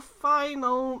do our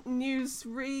final news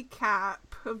recap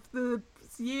of the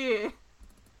year.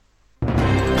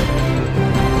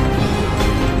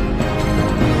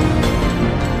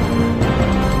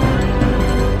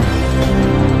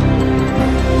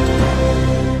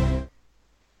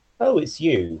 Oh, it's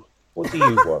you. What do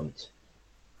you want?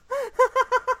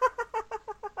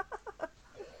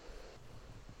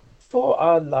 For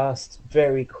our last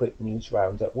very quick news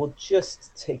roundup, we'll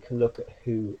just take a look at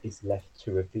who is left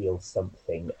to reveal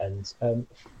something and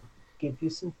give you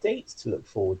some dates to look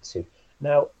forward to.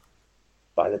 Now,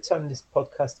 by the time this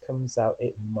podcast comes out,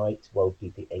 it might well be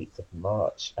the 8th of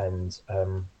March, and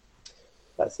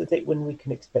that's the date when we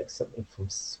can expect something from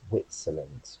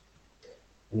Switzerland.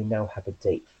 We now have a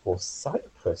date for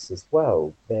Cyprus as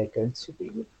well. They're going to be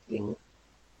revealing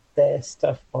their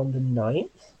stuff on the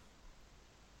 9th.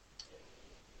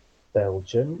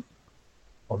 Belgium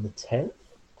on the 10th.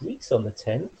 Greece on the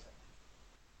 10th.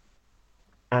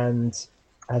 And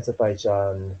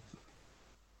Azerbaijan,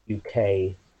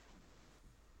 UK,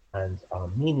 and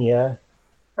Armenia,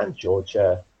 and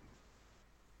Georgia,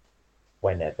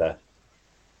 whenever.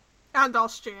 And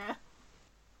Austria.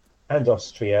 And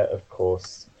Austria, of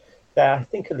course. There, I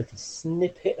think a little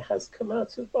snippet has come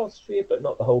out of Austria, but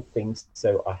not the whole thing,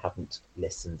 so I haven't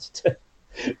listened to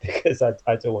because I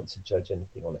don't want to judge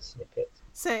anything on a snippet.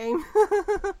 Same.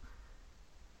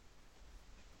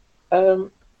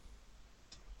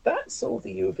 That's all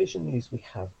the Eurovision news we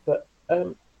have, but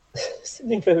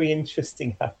something very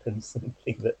interesting happened,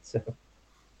 something that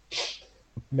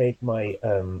made my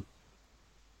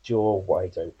jaw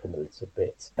wide open a little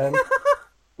bit.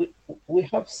 We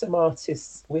have some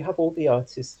artists. We have all the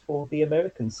artists for the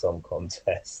American Song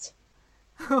Contest.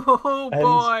 Oh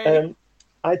boy! And,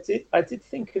 I did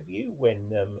think of you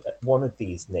when one of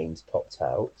these names popped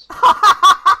out.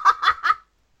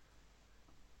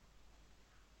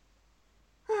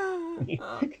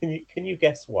 Can you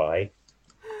guess why?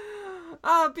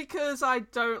 Because I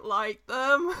don't like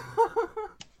them.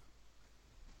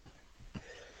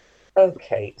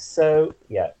 Okay, so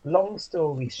yeah, long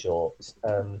story short,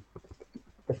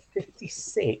 the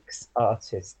 56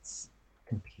 artists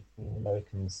competing in the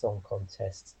American Song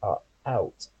Contests are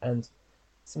out, and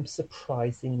some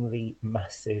surprisingly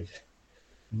massive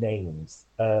names.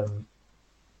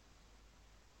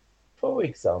 For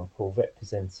example,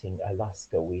 representing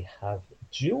Alaska, we have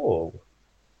Jewel,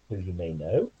 who you may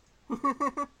know.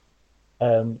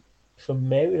 From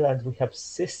Maryland, we have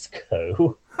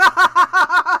Cisco.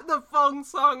 The Fong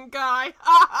Song guy.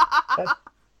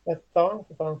 Thong.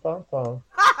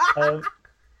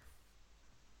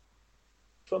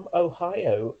 From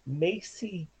Ohio,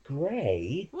 Macy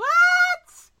Gray. What?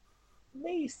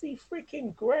 Macy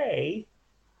freaking Gray.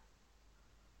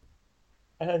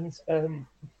 And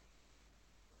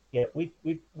yeah,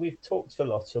 we've talked a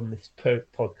lot on this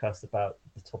podcast about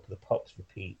the Top of the Pops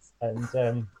repeats,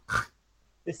 and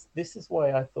this is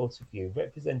why I thought of you,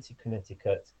 representing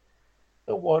Connecticut,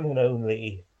 the one and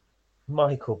only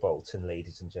Michael Bolton,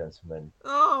 ladies and gentlemen.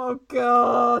 Oh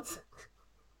God.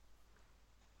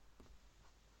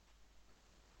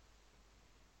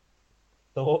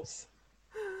 Thoughts?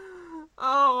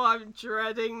 Oh, I'm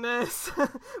dreading this.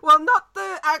 Well, not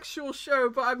the actual show,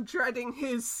 but I'm dreading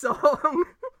his song.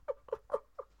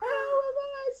 How am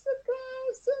I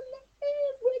supposed to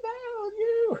live without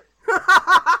you?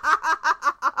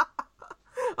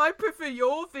 I prefer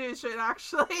your version,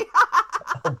 actually.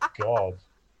 Oh, God.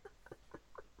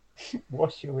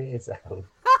 Wash your ears out.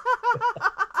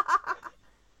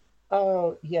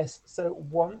 Oh, yes. So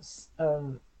once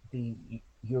the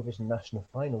Eurovision National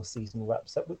Final season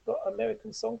wraps up, we've got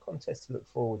American Song Contest to look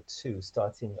forward to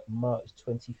starting March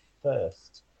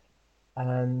 21st.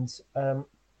 And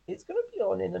it's going to be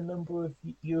on in a number of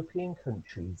European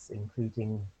countries,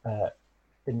 including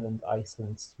Finland,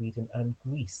 Iceland, Sweden, and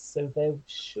Greece. So there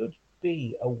should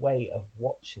be a way of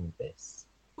watching this.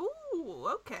 Ooh,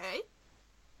 okay.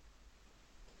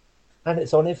 And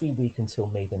it's on every week until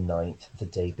May the 9th, the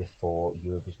day before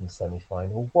Eurovision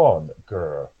Semi-Final 1.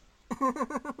 Grr.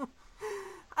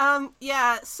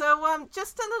 Yeah, so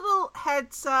just a little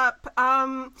heads up,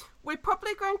 we're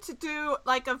probably going to do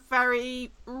like a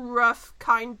very rough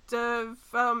kind of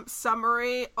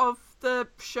summary of the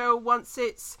show once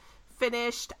it's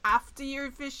finished, after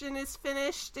Eurovision is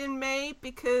finished in May,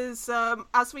 because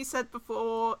as we said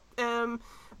before, the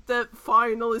the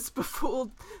final is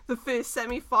before the first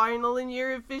semi-final in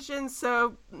Eurovision,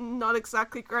 so not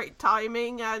exactly great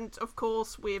timing. And of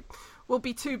course, we'll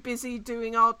be too busy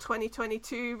doing our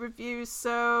 2022 reviews.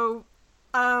 So,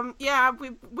 you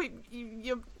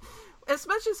as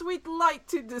much as we'd like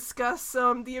to discuss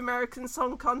the American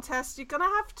Song Contest, you're gonna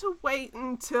have to wait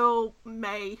until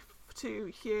May to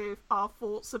hear our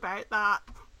thoughts about that.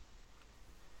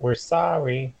 We're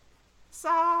sorry.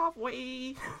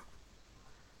 Sorry.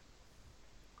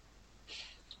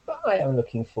 But I am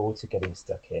looking forward to getting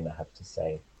stuck in, I have to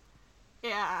say.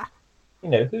 Yeah. You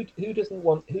know, who doesn't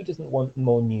want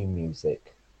more new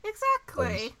music?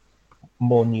 Exactly.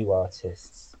 More new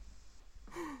artists.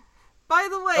 By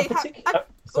the way,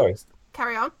 sorry.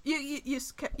 Carry on.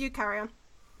 You carry on.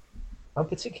 I'm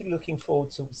particularly looking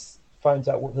forward to find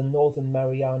out what the Northern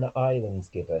Mariana Islands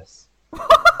give us.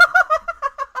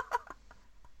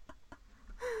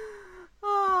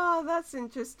 Oh, that's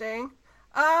interesting.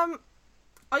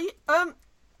 Are you what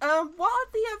are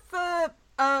the other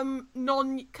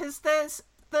because there's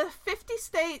the 50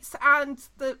 states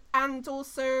and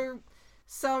also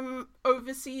some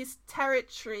overseas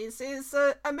territories. Is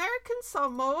American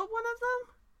Samoa one of them?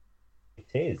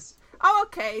 It is. Oh,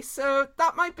 okay. So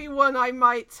that might be one I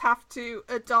might have to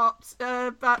adopt.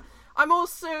 But I'm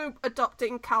also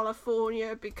adopting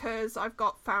California because I've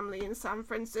got family in San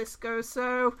Francisco.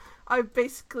 So I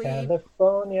basically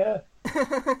California.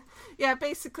 Yeah,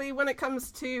 basically when it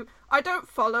comes to, I don't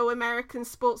follow American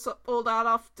sports all that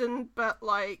often, but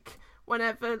like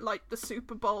whenever like the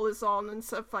Super Bowl is on and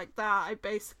stuff like that, I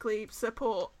basically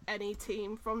support any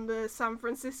team from the San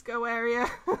Francisco area.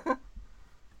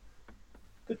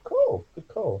 Good call.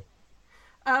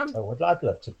 I'd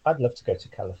love to go to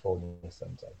California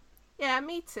someday. Yeah,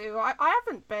 me too. I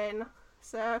haven't been.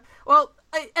 So, well,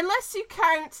 unless you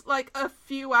count like a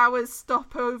few hours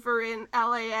stopover in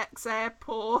LAX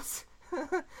airport.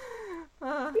 It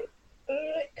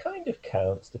kind of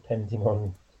counts depending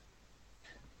on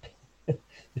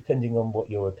what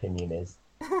your opinion is.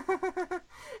 It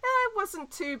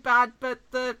wasn't too bad, but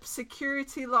the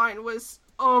security line was,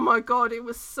 oh my god, it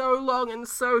was so long and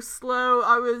so slow.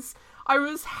 I was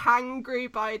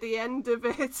hangry by the end of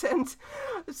it, and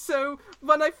so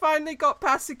when I finally got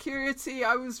past security,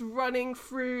 I was running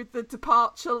through the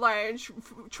departure lounge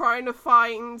trying to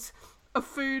find a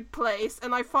food place,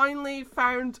 and I finally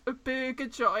found a burger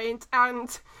joint,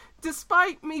 and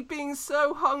despite me being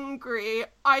so hungry,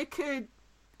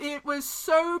 it was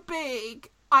so big,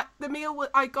 the meal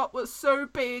I got was so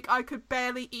big I could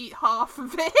barely eat half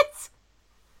of it.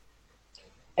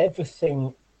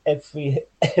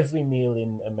 Every meal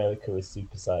in America is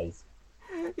supersized.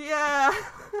 Yeah.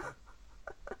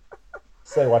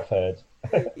 So I've heard.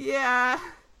 Yeah,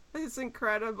 it's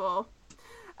incredible.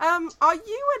 Are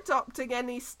you adopting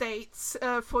any states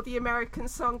for the American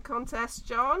Song Contest,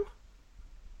 John?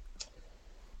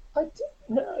 I don't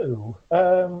know.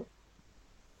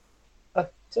 I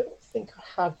don't think I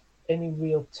have any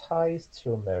real ties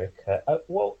to America.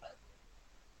 Well,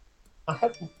 I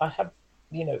have,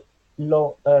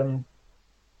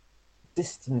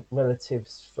 distant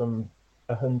relatives from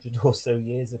 100 or so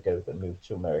years ago that moved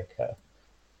to America.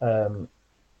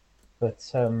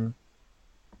 But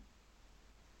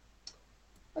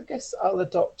I guess I'll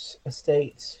adopt a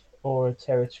state or a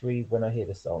territory when I hear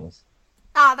the songs.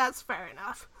 Ah, that's fair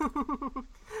enough.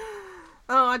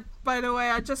 Oh, by the way,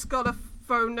 I just got a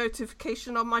phone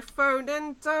notification on my phone,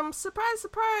 and surprise,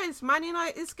 surprise, Man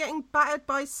United is getting battered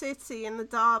by City in the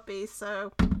derby,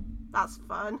 so that's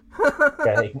fun.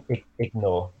 Yeah,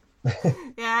 ignore.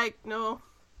 Yeah, ignore.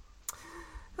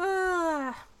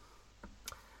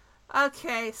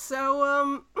 Okay,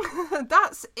 so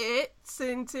that's it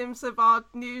in terms of our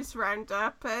news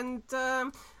roundup, and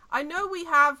I know we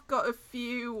have got a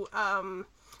few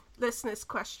listeners'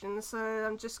 questions, so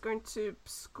I'm just going to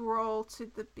scroll to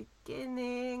the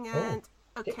beginning, and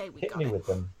hit me with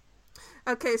them.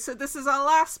 Okay, so this is our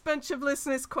last bunch of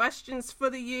listeners' questions for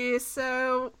the year.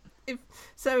 So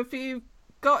if you've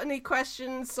got any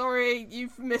questions, sorry,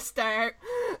 you've missed out.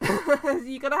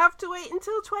 You're gonna have to wait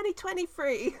until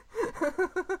 2023.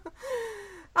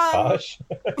 Gosh.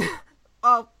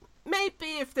 Well,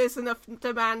 maybe if there's enough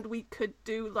demand, we could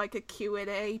do like a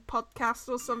Q&A podcast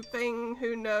or something.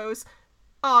 Who knows?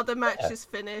 Oh, the match is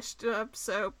finished.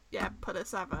 So yeah, put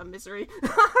us out of our misery.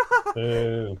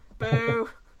 Boo. Boo.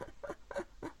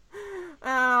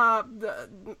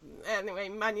 Anyway,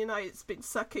 Man United's been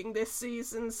sucking this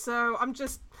season, so I'm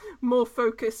just more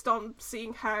focused on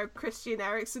seeing how Christian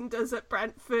Eriksen does at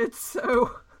Brentford.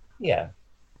 So yeah,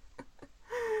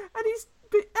 and he's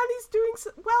doing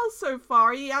well so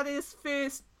far. He had his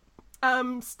first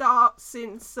start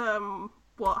since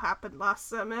what happened last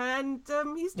summer, and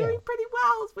he's doing pretty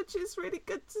well, which is really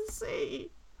good to see.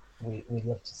 We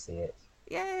love to see it.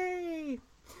 Yay!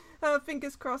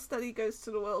 Fingers crossed that he goes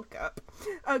to the World Cup.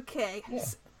 Okay. Yeah.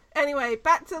 Anyway,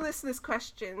 back to listeners'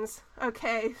 questions.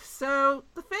 Okay, so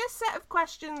the first set of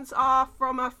questions are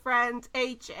from our friend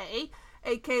AJ,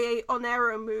 aka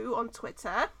Oneramu on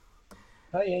Twitter.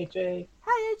 Hi AJ.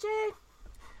 Hi AJ.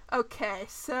 Okay,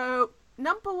 so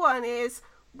number one is,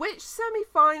 which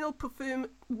semi-final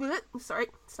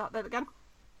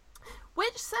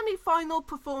Which semi-final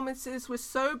performances were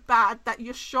so bad that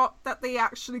you're shocked that they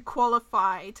actually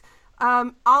qualified?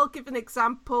 I'll give an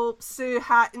example.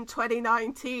 Serhat in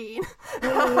 2019.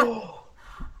 Oh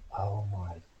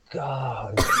my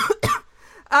god.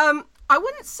 I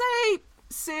wouldn't say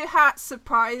Serhat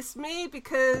surprised me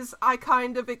because I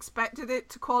kind of expected it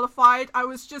to qualify. I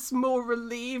was just more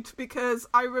relieved because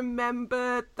I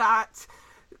remember that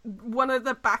one of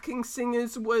the backing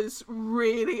singers was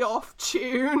really off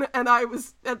tune, and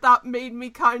that made me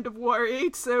kind of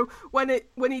worried. So when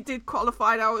he did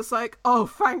qualify, I was like, oh,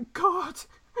 thank God.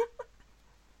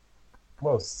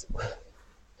 Well,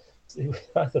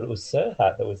 I thought it was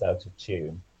Serhat that was out of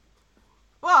tune.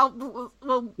 Well,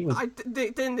 I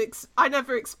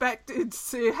never expected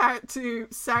Serhat to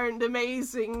sound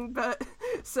amazing, but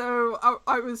so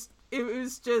it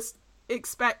was just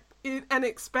an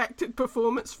expected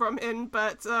performance from him,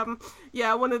 but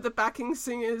one of the backing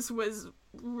singers was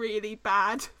really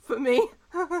bad for me.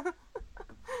 Oh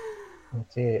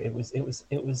dear, it was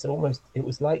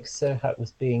like Serhat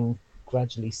was being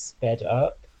gradually sped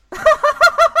up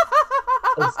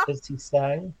as he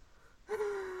sang.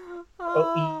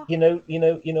 Oh, you know,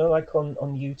 like on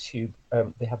YouTube,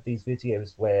 they have these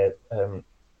videos where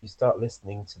you start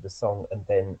listening to the song and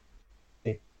then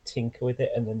they tinker with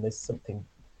it, and then there's something.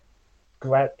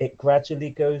 It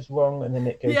gradually goes wrong, and then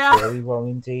it goes very wrong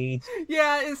indeed.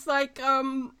 Yeah, it's like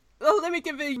let me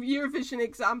give a Eurovision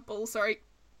example. Sorry,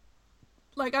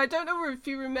 like I don't know if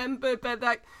you remember, but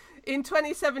like in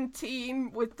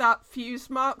 2017 with that Fuse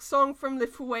Mark song from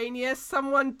Lithuania,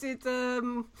 someone did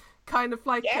kind of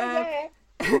like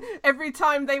every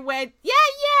time they went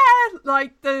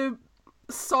like the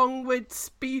song would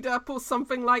speed up or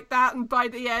something like that, and by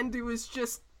the end it was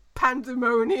just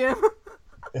pandemonium.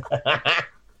 But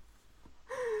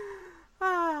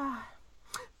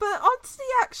on to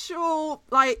the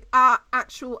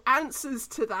actual answers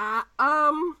to that.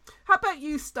 How about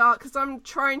you start? Because I'm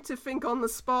trying to think on the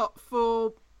spot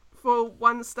for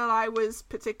ones that I was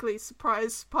particularly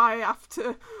surprised by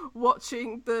after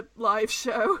watching the live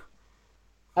show.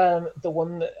 The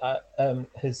one that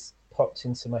has popped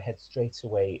into my head straight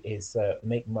away is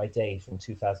 "Make My Day" from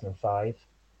 2005,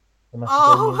 the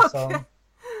Macedonian song.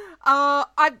 I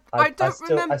don't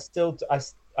remember.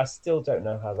 I still don't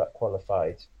know how that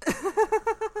qualified.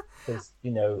 Because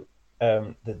the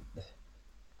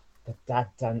dad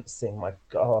dancing, my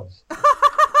God.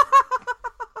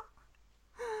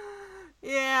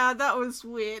 Yeah, that was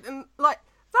weird, and like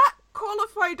that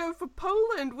qualified over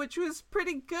Poland, which was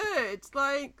pretty good.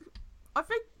 Like, I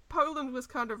think Poland was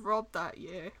kind of robbed that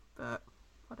year, but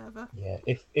whatever. Yeah,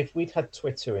 if we'd had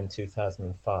Twitter in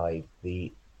 2005,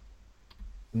 the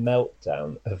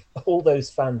meltdown of all those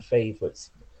fan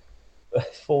favourites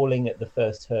falling at the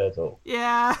first hurdle.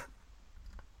 Yeah.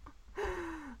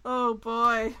 Oh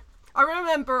boy. I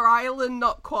remember Ireland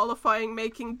not qualifying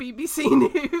making BBC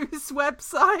News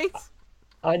website.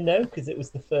 I know, because it was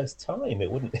the first time.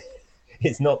 It wouldn't.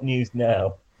 It's not news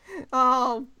now.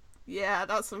 Oh, yeah,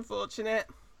 that's unfortunate.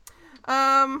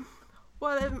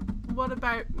 What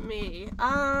about me?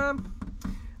 I'm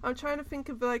trying to think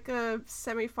of like a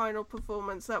semi-final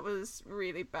performance that was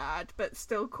really bad but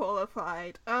still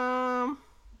qualified. Trying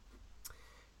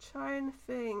to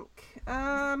think.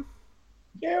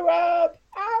 Europe!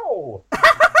 Ow!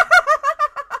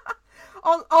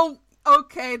 Oh,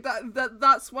 okay.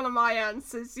 That's one of my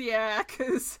answers. Yeah,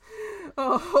 because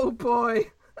oh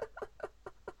boy,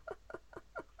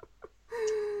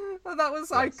 that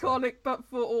was iconic, but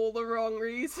for all the wrong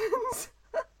reasons.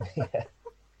 Yeah.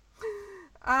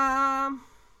 I'm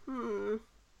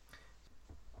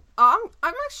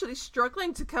actually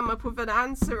struggling to come up with an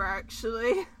answer,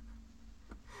 actually.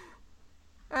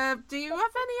 Do you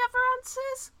have any other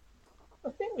answers? I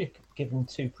think we've given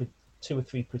two or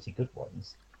three pretty good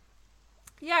ones.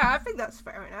 Yeah, I think that's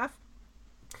fair enough.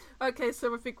 Okay,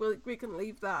 so I think we can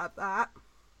leave that at that.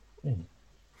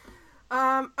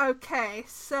 Okay,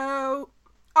 so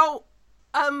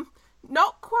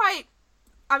not quite.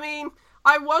 I mean,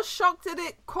 I was shocked at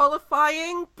it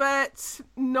qualifying, but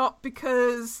not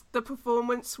because the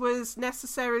performance was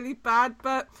necessarily bad.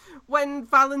 But when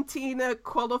Valentina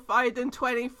qualified in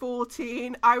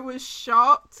 2014, I was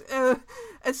shocked,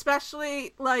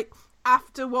 especially like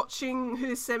after watching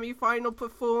her semi-final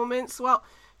performance. Well,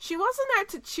 she wasn't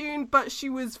out of tune, but she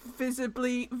was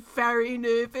visibly very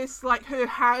nervous. Like, her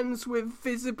hands were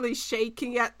visibly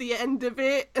shaking at the end of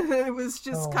it. And it was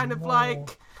just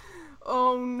like,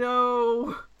 oh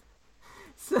no.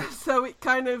 So it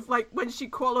kind of, like, when she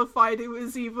qualified, it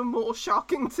was even more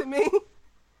shocking to me.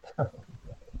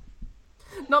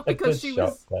 Not because she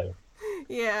was... Though.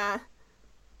 Yeah.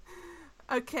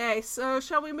 Okay, so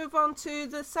shall we move on to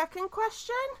the second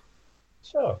question?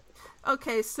 Sure.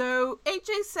 Okay, so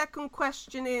AJ's second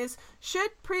question is: should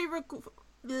pre-recorded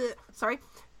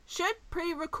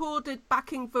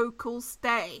backing vocals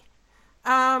stay?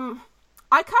 I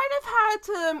kind of had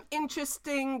an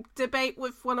interesting debate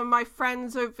with one of my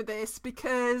friends over this,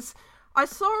 because I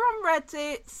saw on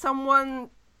Reddit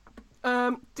someone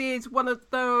did one of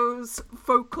those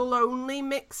vocal only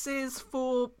mixes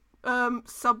for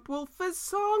Subwoofer's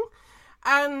song,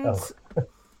 and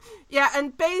yeah,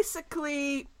 and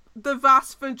basically the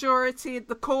vast majority of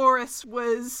the chorus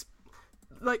was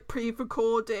like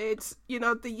pre-recorded, you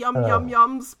know, the yum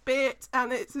yums bit,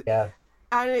 and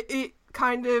it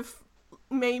kind of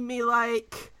made me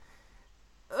like,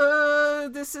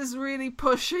 this is really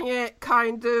pushing it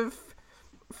kind of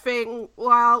thing.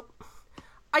 Well,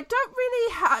 I don't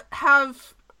really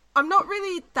I'm not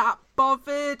really that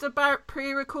bothered about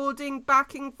pre-recording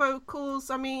backing vocals.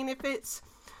 I mean, if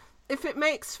it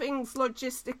makes things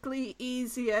logistically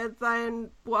easier,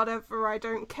 then whatever, I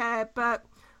don't care. But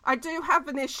I do have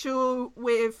an issue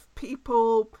with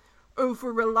people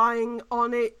over-relying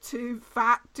on it to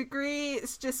that degree.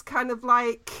 It's just kind of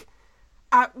like,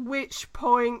 at which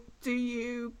point do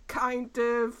you kind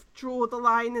of draw the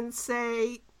line and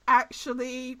say,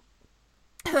 actually,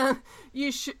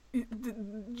 you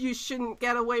shouldn't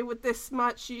get away with this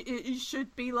much, you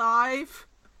should be live?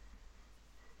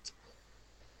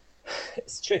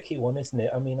 It's a tricky one, isn't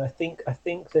it? I mean, I think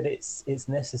that it's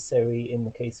necessary in the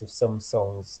case of some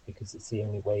songs, because it's the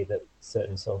only way that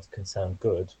certain songs can sound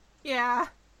good. Yeah.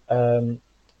 On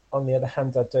the other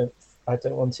hand, I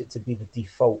don't want it to be the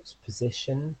default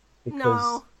position,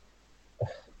 because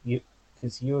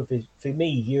for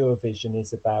me, Eurovision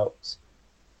is about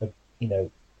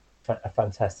a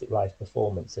fantastic live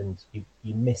performance, and you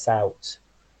miss out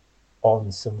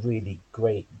on some really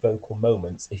great vocal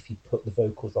moments if you put the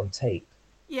vocals on tape.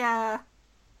 Yeah.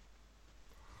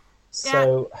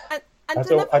 So yeah. And I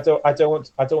don't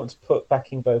want to put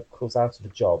backing vocals out of a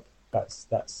job.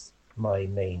 That's my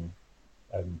main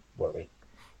worry.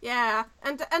 Yeah,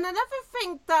 and another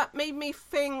thing that made me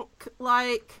think,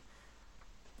 like,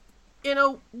 you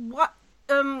know, what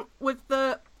with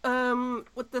the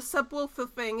subwoofer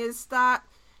thing is that,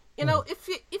 you know, if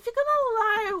you're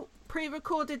gonna allow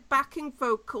pre-recorded backing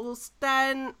vocals,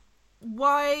 then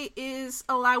why is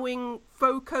allowing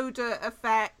vocoder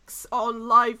effects on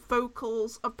live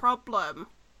vocals a problem?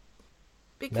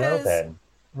 Because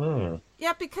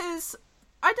yeah, because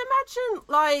I'd imagine,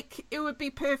 like, it would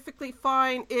be perfectly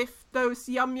fine if those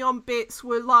yum yum bits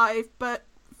were live but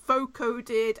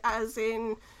vocoded, as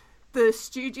in the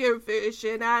studio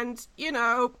version, and you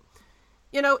know,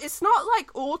 it's not like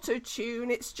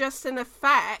auto-tune, it's just an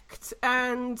effect,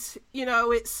 and, you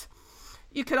know,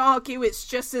 you could argue it's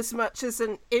just as much as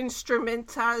an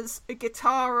instrument as a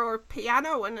guitar or a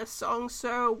piano in a song,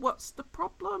 so what's the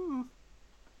problem?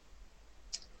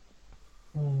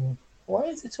 Why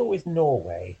is it always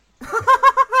Norway?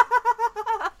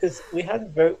 Because we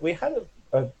had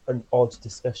an odd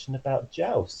discussion about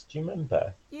Joust, do you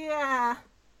remember? Yeah.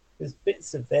 There's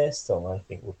bits of their song I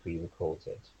think were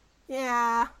pre-recorded.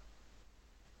 Yeah.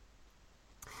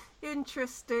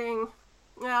 Interesting.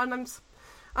 Yeah, and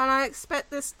I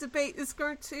expect this debate is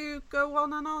going to go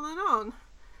on and on and on.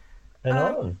 And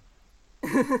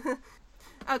on.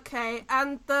 Okay,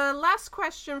 and the last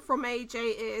question from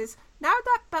AJ is: now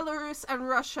that Belarus and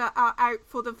Russia are out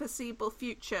for the foreseeable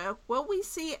future, will we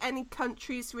see any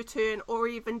countries return or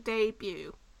even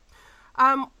debut?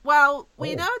 Well,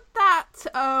 we know that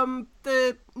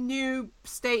the new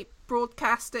state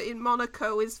broadcaster in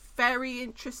Monaco is very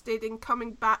interested in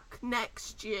coming back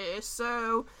next year,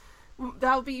 so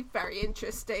that'll be very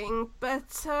interesting.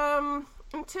 But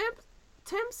in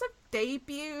terms of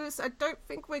debuts, I don't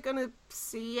think we're going to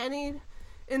see any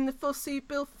in the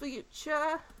foreseeable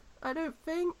future. I don't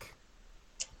think.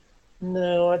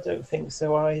 No, I don't think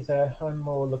so either. I'm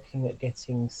more looking at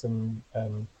getting some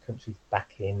countries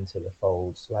back into the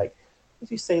fold. Like,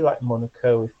 If you say like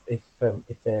Monaco, if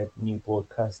their new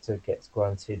broadcaster gets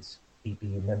granted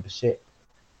EBU membership,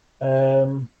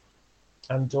 Andorra,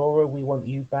 we want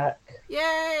you back.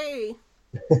 Yay!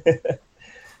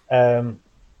 um,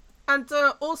 and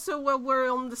also, while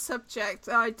we're on the subject,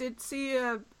 I did see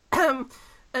an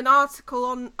article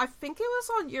on, I think it was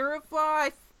on Uruguay,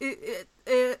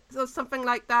 or something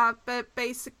like that, but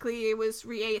basically it was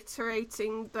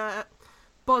reiterating that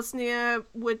Bosnia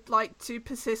would like to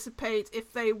participate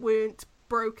if they weren't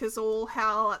broke as all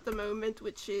hell at the moment,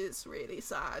 which is really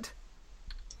sad.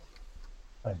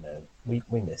 I know.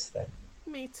 We miss them.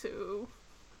 Me too.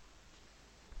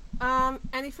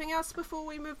 Anything else before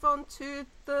we move on to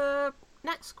the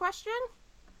next question?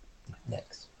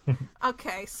 Next.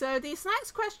 Okay, so these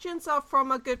next questions are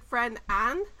from a good friend,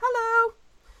 Anne. Hello.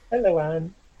 Hello,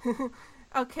 Anne.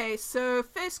 Okay, so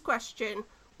first question.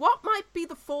 What might be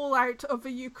the fallout of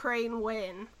a Ukraine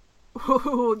win?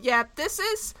 Oh, yeah, this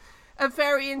is a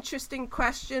very interesting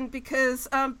question because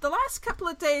the last couple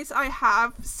of days I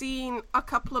have seen a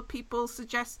couple of people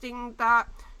suggesting that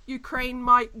Ukraine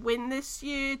might win this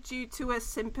year due to a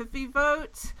sympathy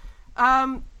vote.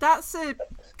 That's a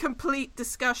complete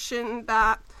discussion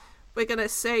that we're going to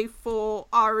save for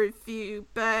our review,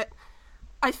 but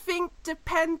I think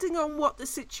depending on what the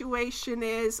situation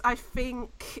is, I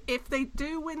think if they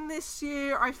do win this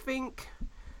year, I think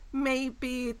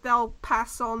maybe they'll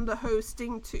pass on the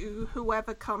hosting to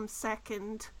whoever comes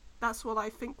second. That's what I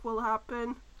think will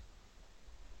happen.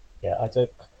 Yeah, I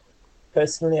don't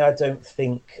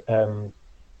think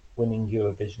winning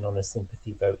Eurovision on a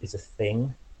sympathy vote is a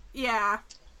thing. Yeah.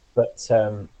 But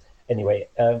anyway,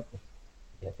 yeah,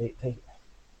 they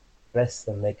bless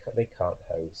them. They can't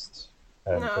host.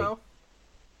 No.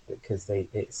 Because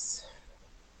it's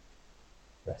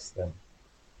bless them.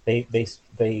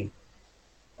 They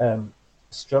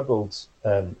struggled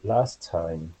last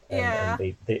time, Yeah.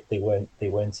 and they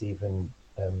weren't even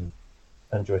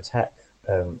under attack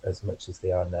as much as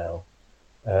they are now.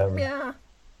 Yeah.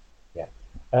 Yeah.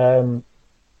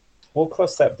 We'll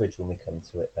cross that bridge when we come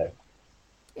to it, though.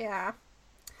 Yeah.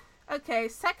 Okay,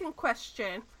 second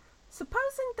question.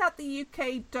 Supposing that the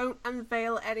UK don't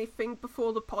unveil anything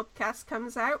before the podcast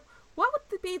comes out, what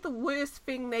would be the worst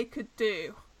thing they could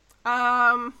do?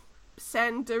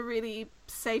 Send a really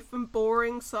safe and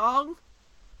boring song?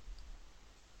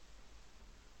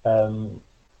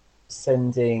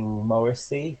 Sending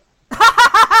Morrissey.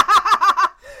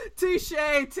 Touche.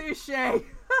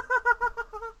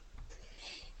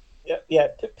 Yeah.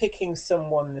 Picking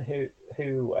someone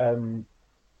who's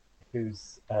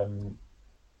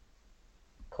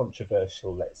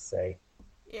controversial, let's say.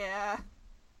 Yeah.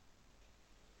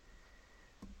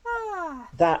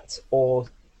 That or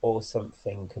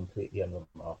something completely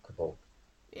unremarkable.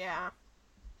 Yeah.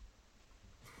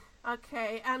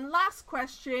 Okay, and last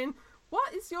question.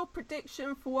 What is your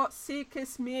prediction for what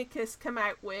Circus Mircus come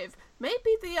out with?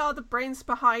 Maybe they are the brains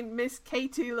behind Miss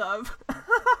Katie Love.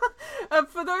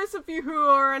 For those of you who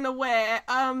are unaware,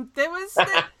 there was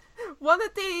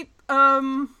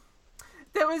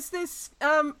there was this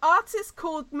artist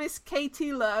called Miss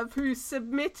Katie Love who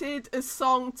submitted a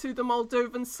song to the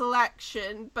Moldovan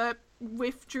selection, but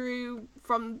withdrew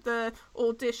from the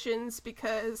auditions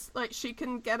because she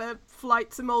couldn't get a flight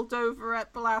to Moldova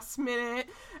at the last minute,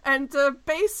 and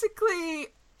basically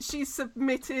she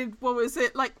submitted, what was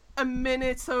it, a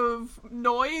minute of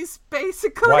noise,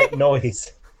 basically. White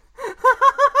noise.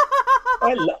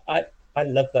 I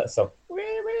love that song.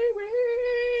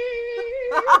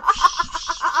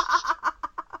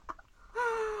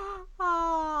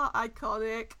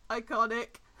 Iconic.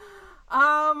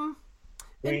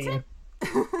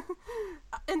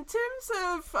 In terms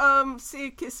of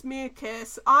Circus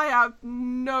Mircus, I have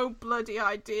no bloody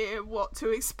idea what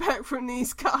to expect from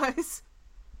these guys.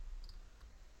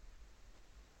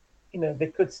 They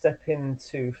could step in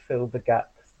to fill the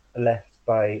gap left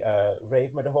by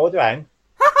Rave med Hårdwang.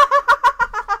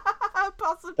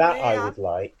 Possibly, that I would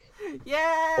like.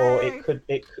 Yeah. Or it could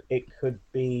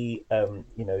be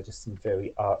just some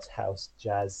very art house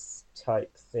jazz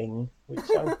type thing, which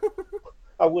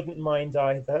I wouldn't mind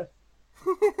either.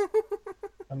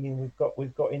 I mean,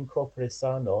 we've got Incorpore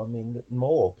Sano. I mean,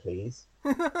 more, please.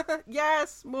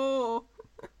 Yes, more.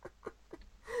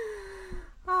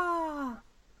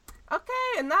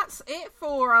 Okay, and that's it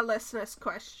for our listeners'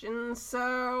 questions.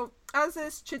 So, as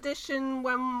is tradition,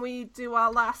 when we do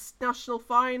our last national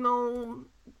final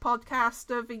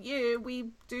podcast of the year, we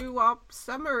do our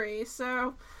summary.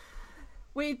 So,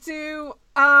 we do.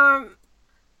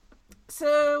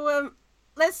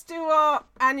 Let's do our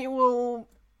annual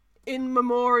in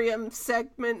memoriam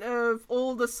segment of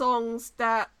all the songs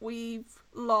that we've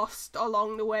lost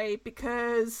along the way,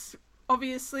 because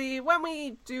obviously when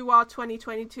we do our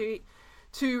 2022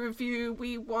 review,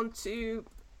 we want to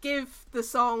give the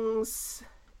songs,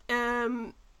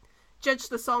 judge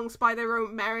the songs by their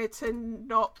own merit and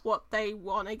not what they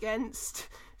won against,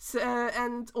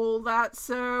 and all that.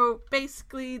 So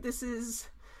basically this is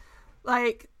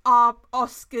like our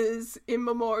Oscars in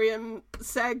memoriam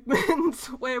segment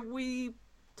where we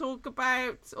talk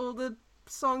about all the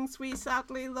songs we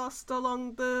sadly lost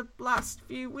along the last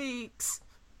few weeks.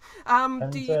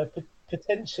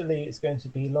 Potentially it's going to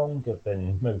be longer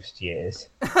than most years.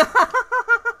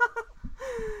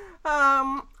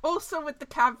 Also with the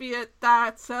caveat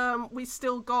that we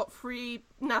still got 3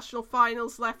 national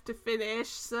finals left to finish.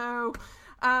 So,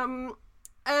 John,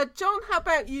 how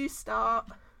about you start?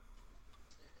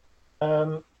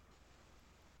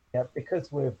 Yeah,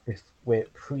 because we're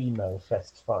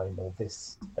pre-Melfest final,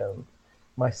 this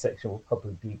my section will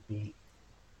probably be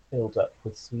filled up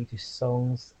with Swedish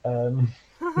songs. I'm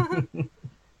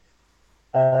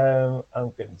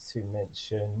going to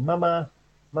mention Mama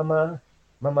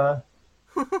from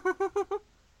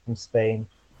Spain.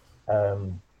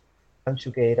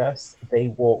 Anchugueras, they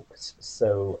walked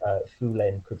so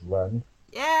Fulen could run.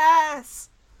 Yes.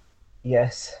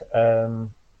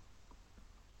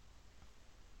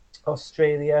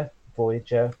 Australia,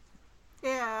 Voyager.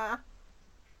 Yeah.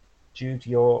 Jude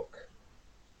York,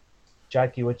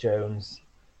 Jaguar Jones.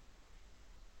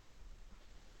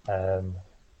 Who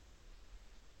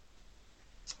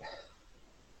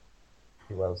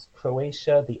else?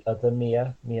 Croatia, the other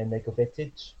Mia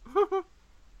Negovitic.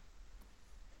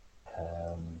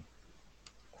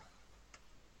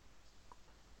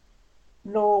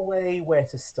 Norway, where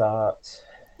to start?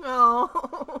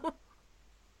 Oh.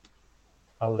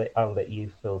 I'll let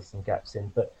you fill some gaps in,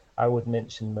 but I would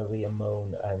mention Maria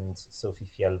Moan and Sophie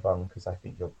Fjellvang because I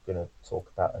think you're going to talk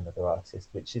about another artist,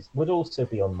 which would also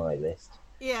be on my list.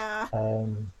 Yeah.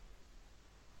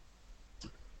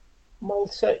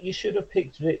 Malta, you should have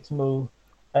picked Ritmo,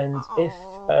 and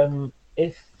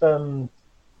if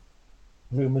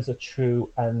rumors are true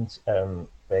and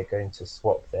they're going to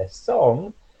swap their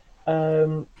song,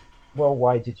 well,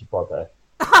 why did you bother?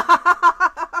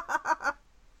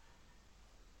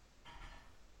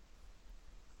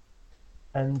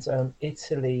 And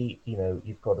Italy,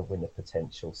 you've got to win a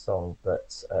potential song,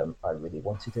 but I really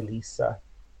wanted Elisa.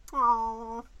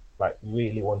 Aww. Like,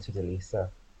 really wanted Elisa.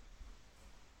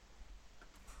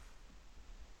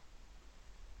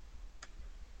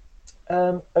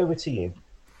 Over to you.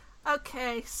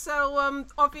 Okay, so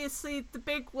obviously the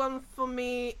big one for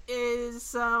me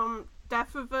is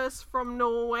Death of Us from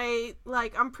Norway.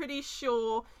 Like, I'm pretty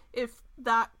sure if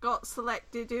that got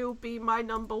selected, it'll be my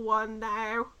number 1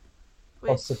 now.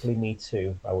 Possibly me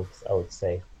too, I would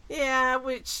say. Yeah,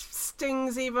 which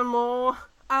stings even more.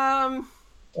 Oh,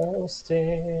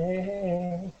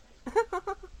 sting.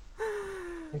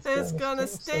 It's gonna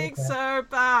sting so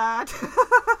bad.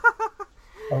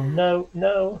 Oh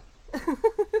no.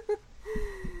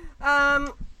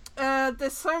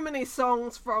 There's so many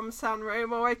songs from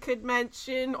Sanremo I could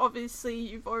mention. Obviously,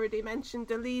 you've already mentioned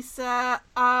Elisa.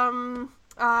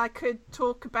 I could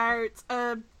talk about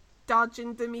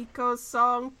Dargin D'Amico's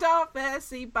song Dove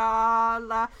si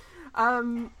balla.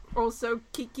 Also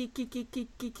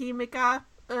Kiki Mika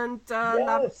and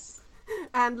yes.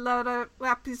 La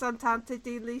Rappresentante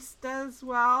di Lista as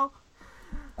well.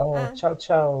 Oh, ciao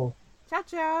ciao. Ciao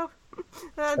ciao.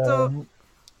 And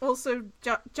also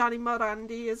Gianni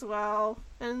Morandi as well.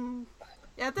 And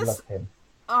yeah, this love him.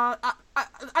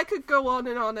 I could go on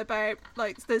and on about,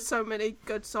 like, there's so many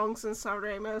good songs in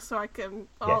Sanremo, so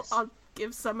I'll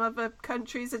give some other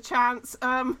countries a chance.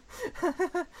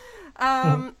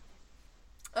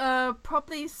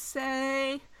 Probably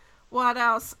say, what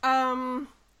else?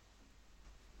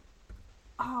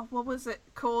 What was it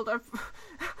called?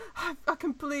 I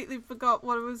completely forgot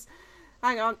what it was.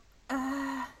 Hang on.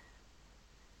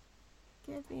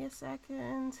 Give me a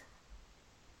second.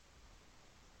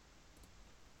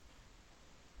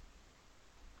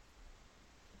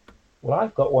 Well,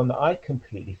 I've got one that I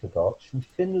completely forgot from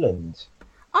Finland.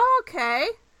 Oh, okay.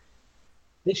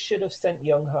 This should have sent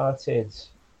Young Hearted.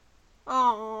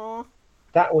 Oh.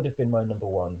 That would have been my number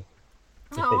 1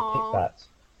 if they picked that.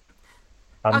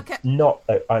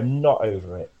 I'm not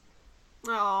over it.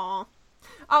 Oh.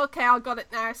 Okay, I got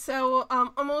it now. So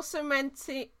I'm also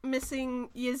missing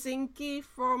Yazinki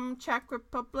from Czech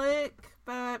Republic,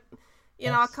 but you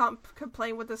know, I can't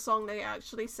complain with the song they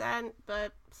actually sent,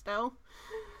 but still.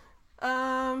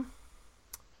 What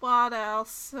what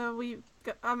else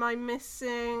am I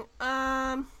missing?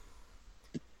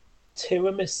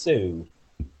 Tiramisu.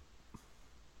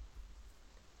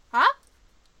 Huh?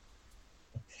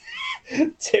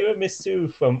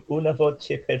 Tiramisu from Una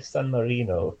Voce per San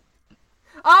Marino.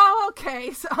 Oh,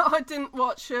 okay. So I didn't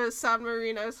watch San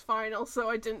Marino's final,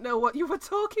 so I didn't know what you were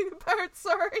talking about.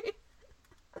 Sorry.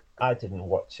 I didn't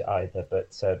watch it either, but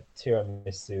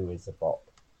Tiramisu is a bop.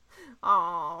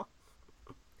 Oh.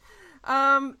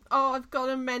 I've got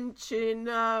to mention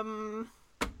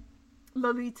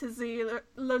Lolita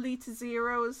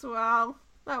Zero as well.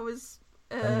 That was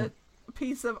a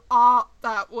piece of art.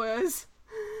 That was.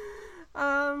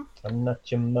 I'm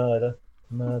not your mother.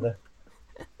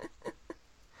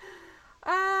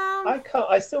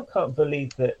 I still can't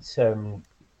believe that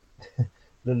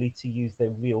Lolita used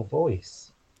their real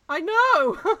voice. I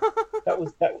know. that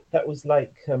was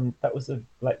like that was a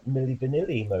like Milli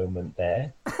Vanilli moment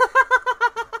there.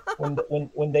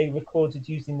 when they recorded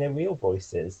using their real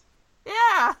voices.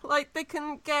 Yeah, like they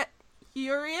can get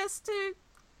Furious to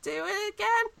do it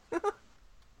again.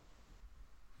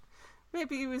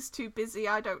 Maybe he was too busy,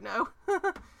 I don't know.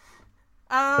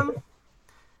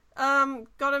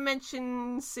 Gotta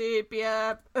mention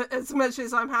Serbia. As much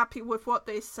as I'm happy with what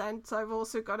they sent, I've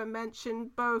also got to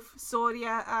mention both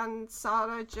Soria and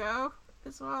Sarah Joe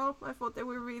as well. I thought they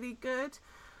were really good.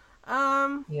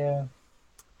 Yeah.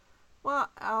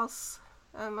 What else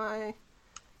am I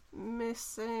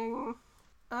missing?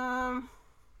 Of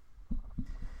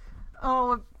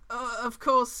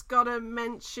course, gotta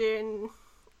mention.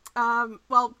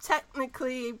 Well,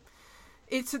 technically,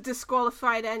 it's a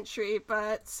disqualified entry,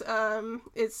 but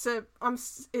it's a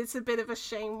bit of a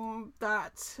shame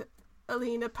that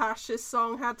Alina Pasha's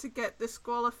song had to get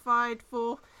disqualified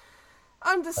for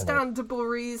understandable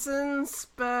reasons.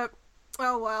 But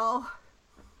oh well.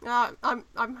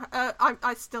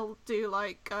 I still do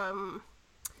like Kalush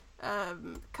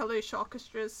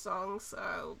Orchestra's songs,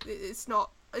 so it's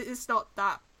not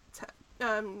that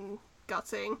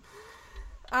gutting.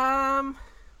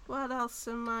 What else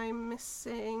am I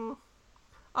missing?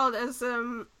 Oh, there's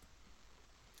a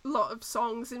lot of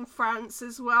songs in France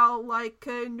as well, like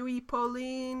Nuit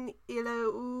Pauline, Il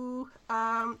est où,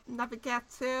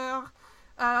 Navigateur,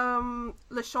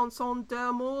 La Chanson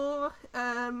d'amour,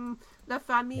 La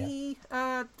Famille.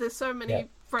 Yeah. There's so many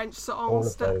French songs. All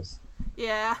of those.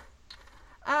 Yeah,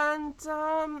 and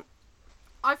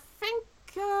I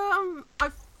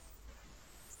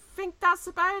think that's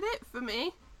about it for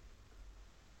me.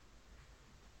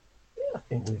 Yeah, I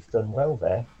think we've done well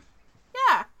there.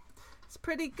 Yeah, it's a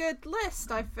pretty good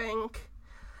list, I think.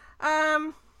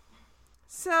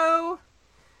 So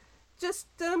just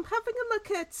having a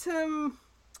look at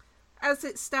as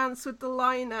it stands with the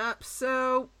lineup.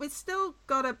 So we've still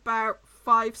got about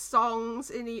 5 songs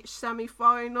in each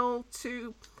semi-final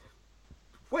to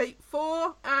wait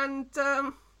for, and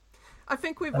I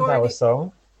think we've already...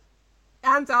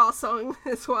 our song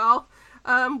as well.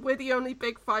 We're the only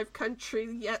Big 5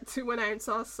 country yet to announce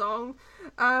our song.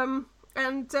 I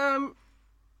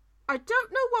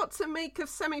don't know what to make of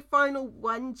semi-final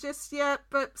 1 just yet,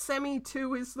 but semi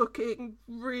 2 is looking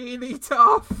really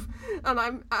tough,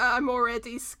 and I'm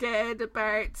already scared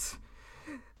about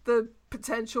the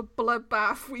potential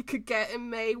bloodbath we could get in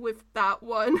May with that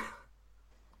one.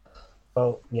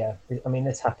 Well, yeah, I mean,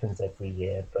 this happens every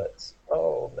year, but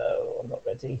oh no, I'm not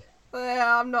ready.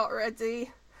 Yeah, I'm not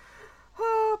ready.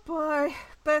 Oh boy,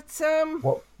 but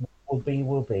what will be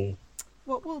will be.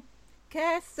 What will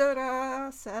que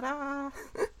sera sera.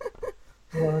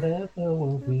 Whatever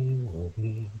will be will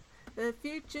be. The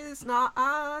future's not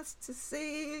ours to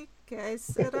see. Que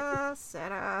sera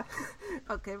sera.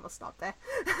 Okay, we'll stop there.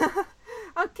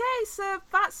 Okay, so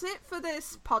that's it for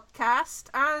this podcast,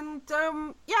 and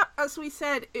as we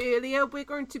said earlier, we're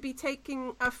going to be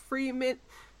taking a 3-minute.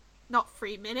 Not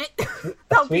 3 minute.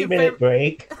 A 3-minute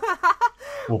break.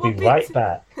 We'll be right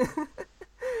back.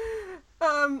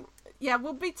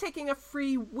 We'll be taking a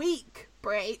 3-week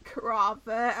break,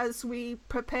 rather, as we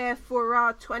prepare for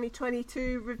our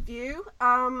 2022 review.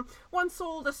 Once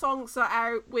all the songs are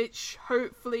out, which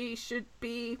hopefully should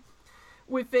be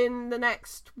within the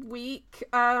next week,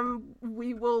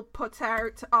 we will put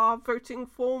out our voting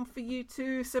form for you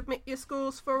to submit your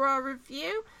scores for our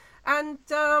review. And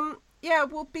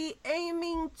we'll be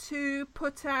aiming to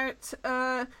put out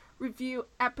a review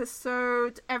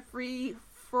episode every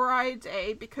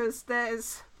Friday, because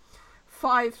there's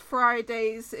 5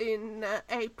 Fridays in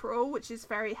April, which is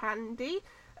very handy.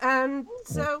 And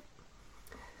so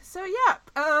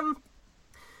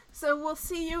we'll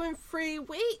see you in 3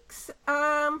 weeks.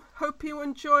 Hope you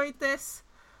enjoyed this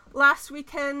last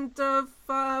weekend of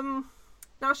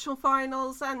national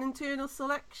finals and internal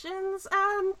selections,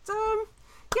 and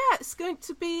yeah, it's going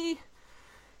to be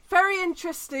very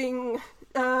interesting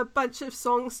bunch of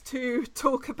songs to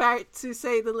talk about, to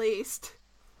say the least.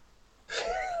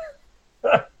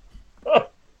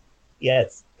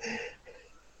 Yes.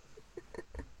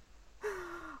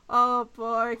 Oh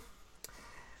boy.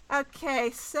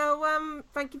 Okay, so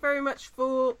thank you very much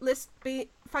for listening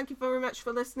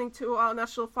to our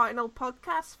national final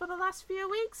podcast for the last few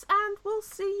weeks, and we'll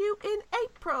see you in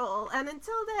April. And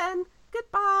until then,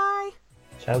 goodbye.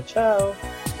 Ciao, ciao.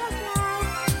 Ciao, ciao.